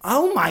locker.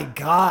 Oh my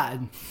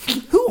God.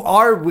 Who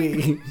are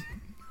we?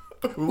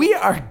 We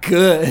are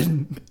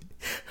good.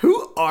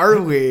 Who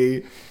are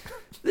we?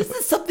 This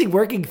is something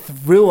working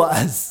through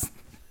us.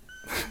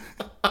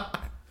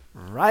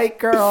 Right,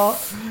 girl?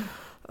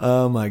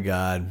 Oh my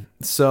God!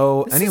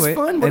 So This anyway, is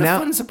fun. What and a now,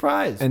 fun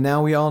surprise. and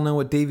now we all know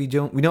what Davy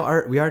Jones. We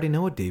already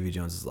know what Davy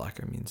Jones's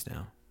locker means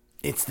now,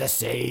 It's the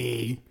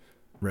sea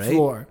right?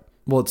 floor.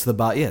 Well, it's the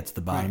it's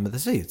the bottom of the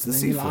sea. It's the Then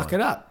sea you floor. lock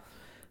it up.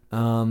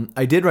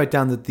 I did write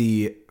down that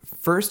the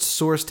first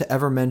source to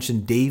ever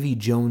mention Davy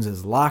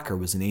Jones's locker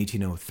was in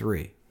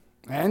 1803.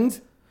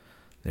 And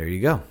There you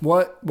go.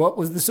 what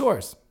was the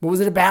source? What was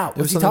it about?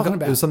 What's he something talking It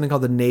about? was something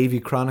called the Navy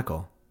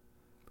Chronicle.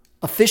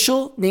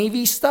 Official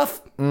Navy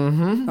stuff?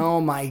 Mm-hmm. Oh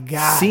my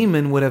God.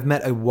 Seamen would have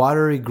met a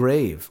watery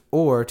grave,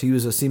 or to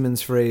use a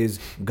seaman's phrase,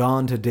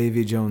 gone to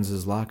Davy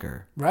Jones's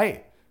locker.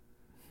 Right.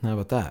 How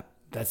about that?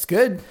 That's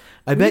good.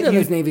 I bet you-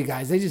 those Navy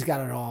guys, they just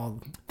got it all.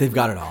 They've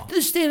got it all. They're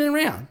just standing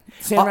around.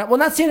 Well,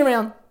 not standing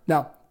around.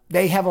 No.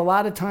 They have a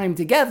lot of time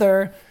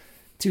together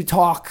to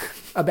talk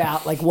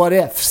about like what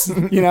ifs.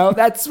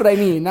 That's what I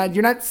mean.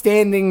 You're not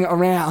standing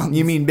around.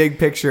 You mean big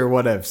picture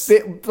what ifs?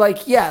 You're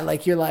like,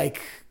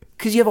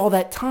 because you have all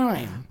that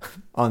time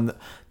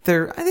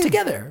They're I think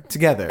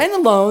together and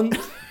alone.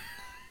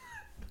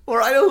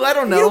 or I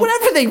don't know.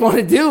 Whatever they want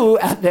to do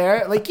out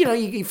there. Like,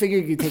 you figure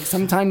you could take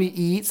some time to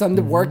eat, some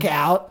to work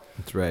out.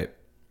 That's right.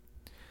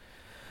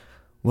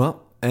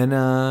 Well,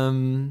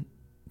 and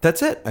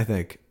that's it. I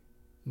think.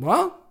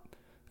 Well,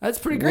 that's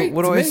pretty great.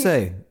 What to do I me.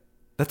 say?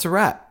 That's a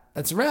wrap.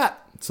 That's a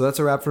wrap. So that's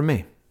a wrap for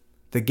me.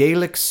 The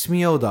Gaelic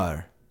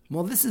Smiodar.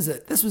 Well, this was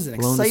an Blown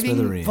to exciting,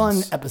 smithereens.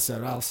 fun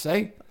episode, I'll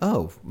say.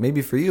 Oh,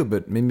 maybe for you,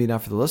 but maybe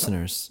not for the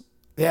listeners.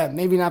 Yeah,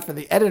 maybe not for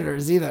the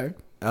editors either.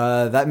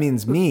 That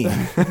means me.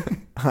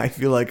 I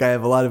feel like I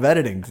have a lot of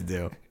editing to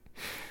do.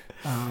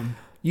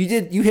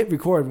 You hit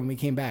record when we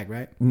came back,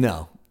 right?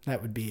 No.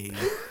 That would be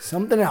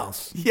something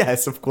else.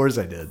 Yes, of course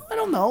I did. I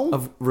don't know.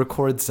 Of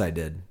records I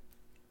did.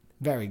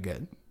 Very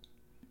good.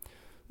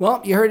 Well,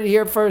 you heard it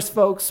here first,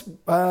 folks.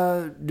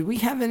 Do we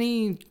have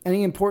any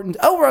important?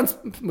 Oh,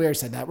 we already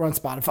said that. We're on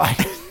Spotify.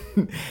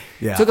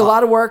 Yeah. Took a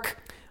lot of work.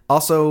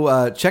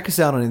 Also, check us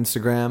out on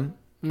Instagram.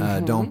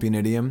 Don't be an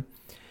idiom.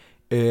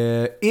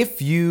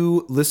 If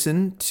you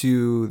listen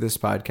to this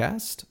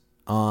podcast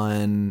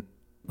on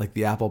like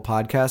the Apple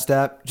Podcast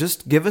app,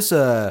 just give us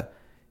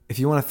if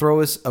you want to throw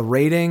us a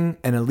rating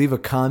and leave a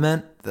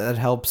comment, that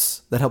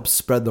helps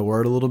spread the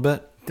word a little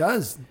bit.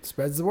 Does.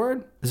 Spreads the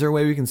word. Is there a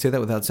way we can say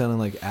that without sounding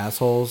like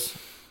assholes?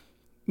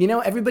 You know,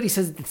 everybody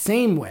says it the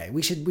same way.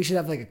 We should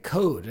have like a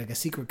code, like a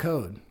secret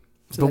code,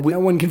 so that no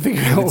one can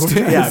figure out what we're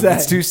trying to say.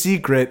 It's too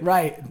secret.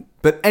 Right.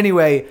 But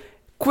anyway,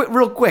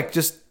 real quick,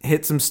 just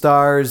hit some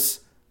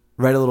stars,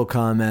 write a little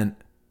comment.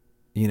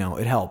 You know,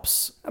 it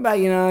helps. How about,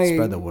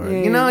 spread the word.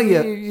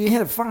 You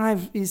hit a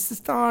 5, it's the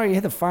star, you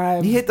hit the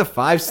 5. You hit the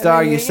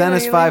 5-star, you send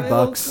us $5.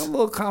 A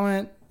little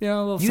comment, a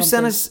little You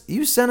something.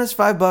 send us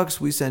 $5,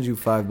 we send you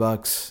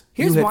 $5.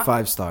 You hit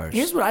 5 stars.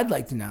 Here's what I'd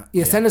like to know.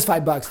 Yeah, send us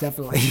 $5,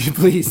 definitely,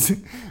 please.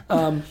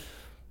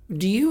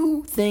 Do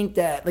you think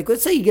that, like,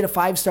 let's say you get a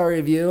 5-star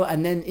review,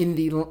 and then in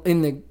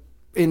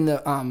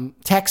the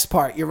text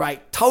part, you're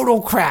right,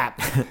 total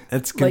crap.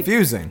 It's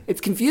confusing. Like, it's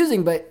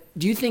confusing, but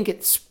do you think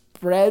it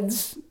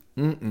spreads?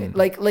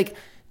 Like,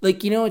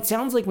 it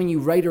sounds like when you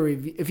write a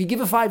review, if you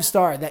give a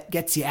 5-star, that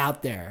gets you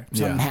out there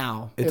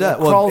somehow. It does.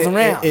 Crawls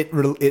around. It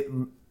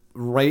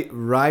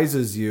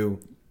rises you.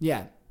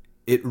 Yeah.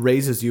 It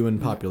raises you in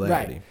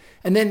popularity. Right.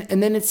 And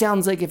then it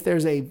sounds like if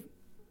there's a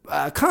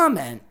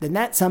comment, then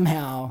that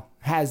somehow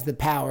has the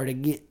power to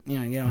get,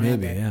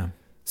 Maybe, yeah.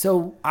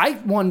 So I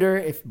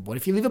wonder what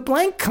if you leave a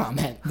blank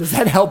comment? Does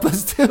that help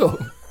us too?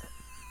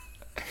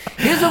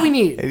 Here's what we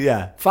need.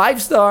 Yeah.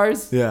 5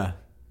 stars. Yeah.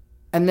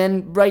 And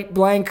then write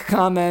blank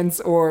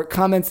comments or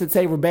comments that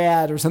say we're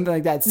bad or something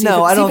like that.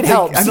 I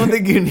don't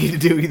think you need to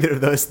do either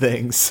of those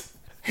things.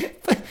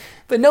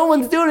 But no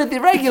one's doing it the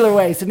regular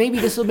way, so maybe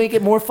this will make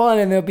it more fun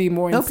and they'll be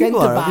more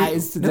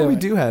incentivized to do it. We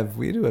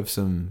do have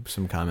some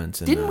comments.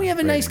 Didn't we have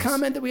a nice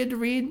comment that we had to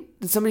read?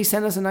 Did somebody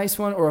send us a nice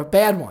one or a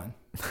bad one?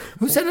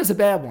 Who sent us a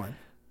bad one?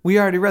 We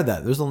already read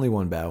that. There's only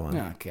one bad one.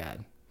 Oh,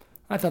 God.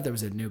 I thought there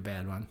was a new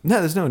bad one. No,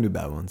 there's no new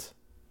bad ones.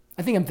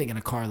 I think I'm thinking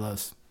of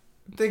Carlos.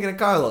 I'm thinking of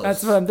Carlos.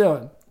 That's what I'm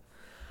doing.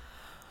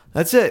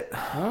 That's it.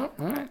 Oh,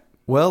 all right.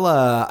 Well,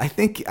 I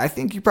think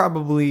you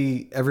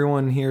probably,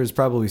 everyone here is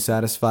probably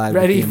satisfied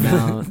with the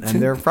amount,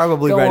 and they're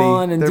probably ready. Go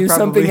on and do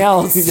something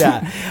else.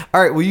 Yeah.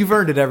 All right. Well, you've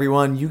earned it,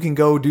 everyone. You can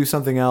go do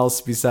something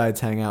else besides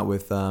hang out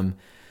without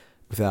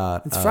It's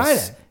us.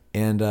 Friday.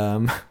 And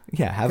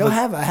get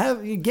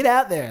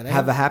out there.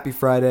 Have a happy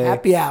Friday.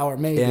 Happy hour,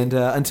 maybe. And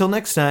until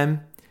next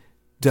time,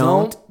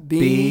 don't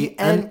be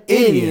an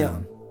idiot.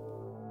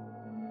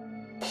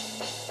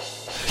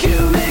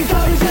 Human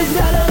garbage is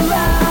not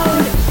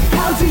allowed.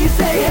 How do you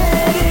say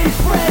head in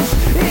French?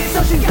 It's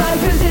such a guy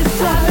business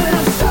time and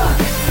I'm stuck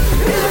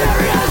in the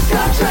very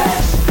Scotch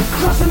trench.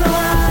 Crossing the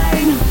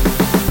line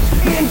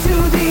into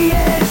the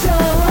edge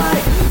of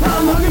light.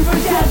 I'm hungry for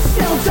death,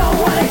 still don't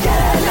wanna get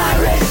an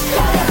Irish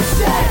guy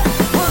upset.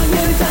 Hung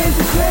in a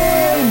diamond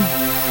cream.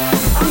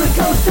 I'm the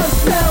ghost of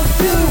smells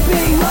to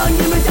be. Hung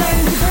in a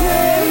diamond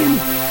cream.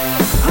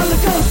 I'm the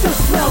ghost of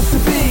smells to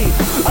be.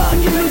 Hung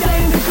in a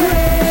diamond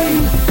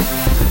cream.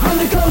 I'm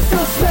the ghost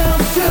of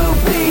smells to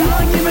be.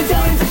 Hung in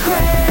medallions of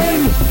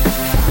cream.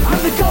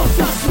 I'm the ghost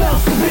of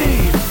smells to be.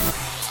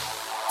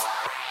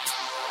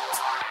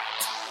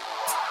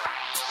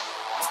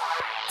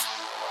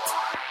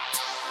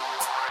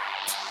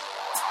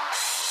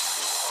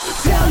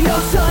 Tell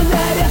your son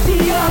that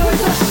FDR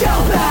is a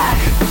shellback.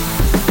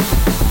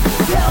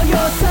 Tell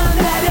your son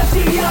that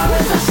FDR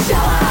is a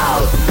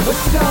sellout. A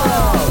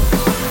sellout.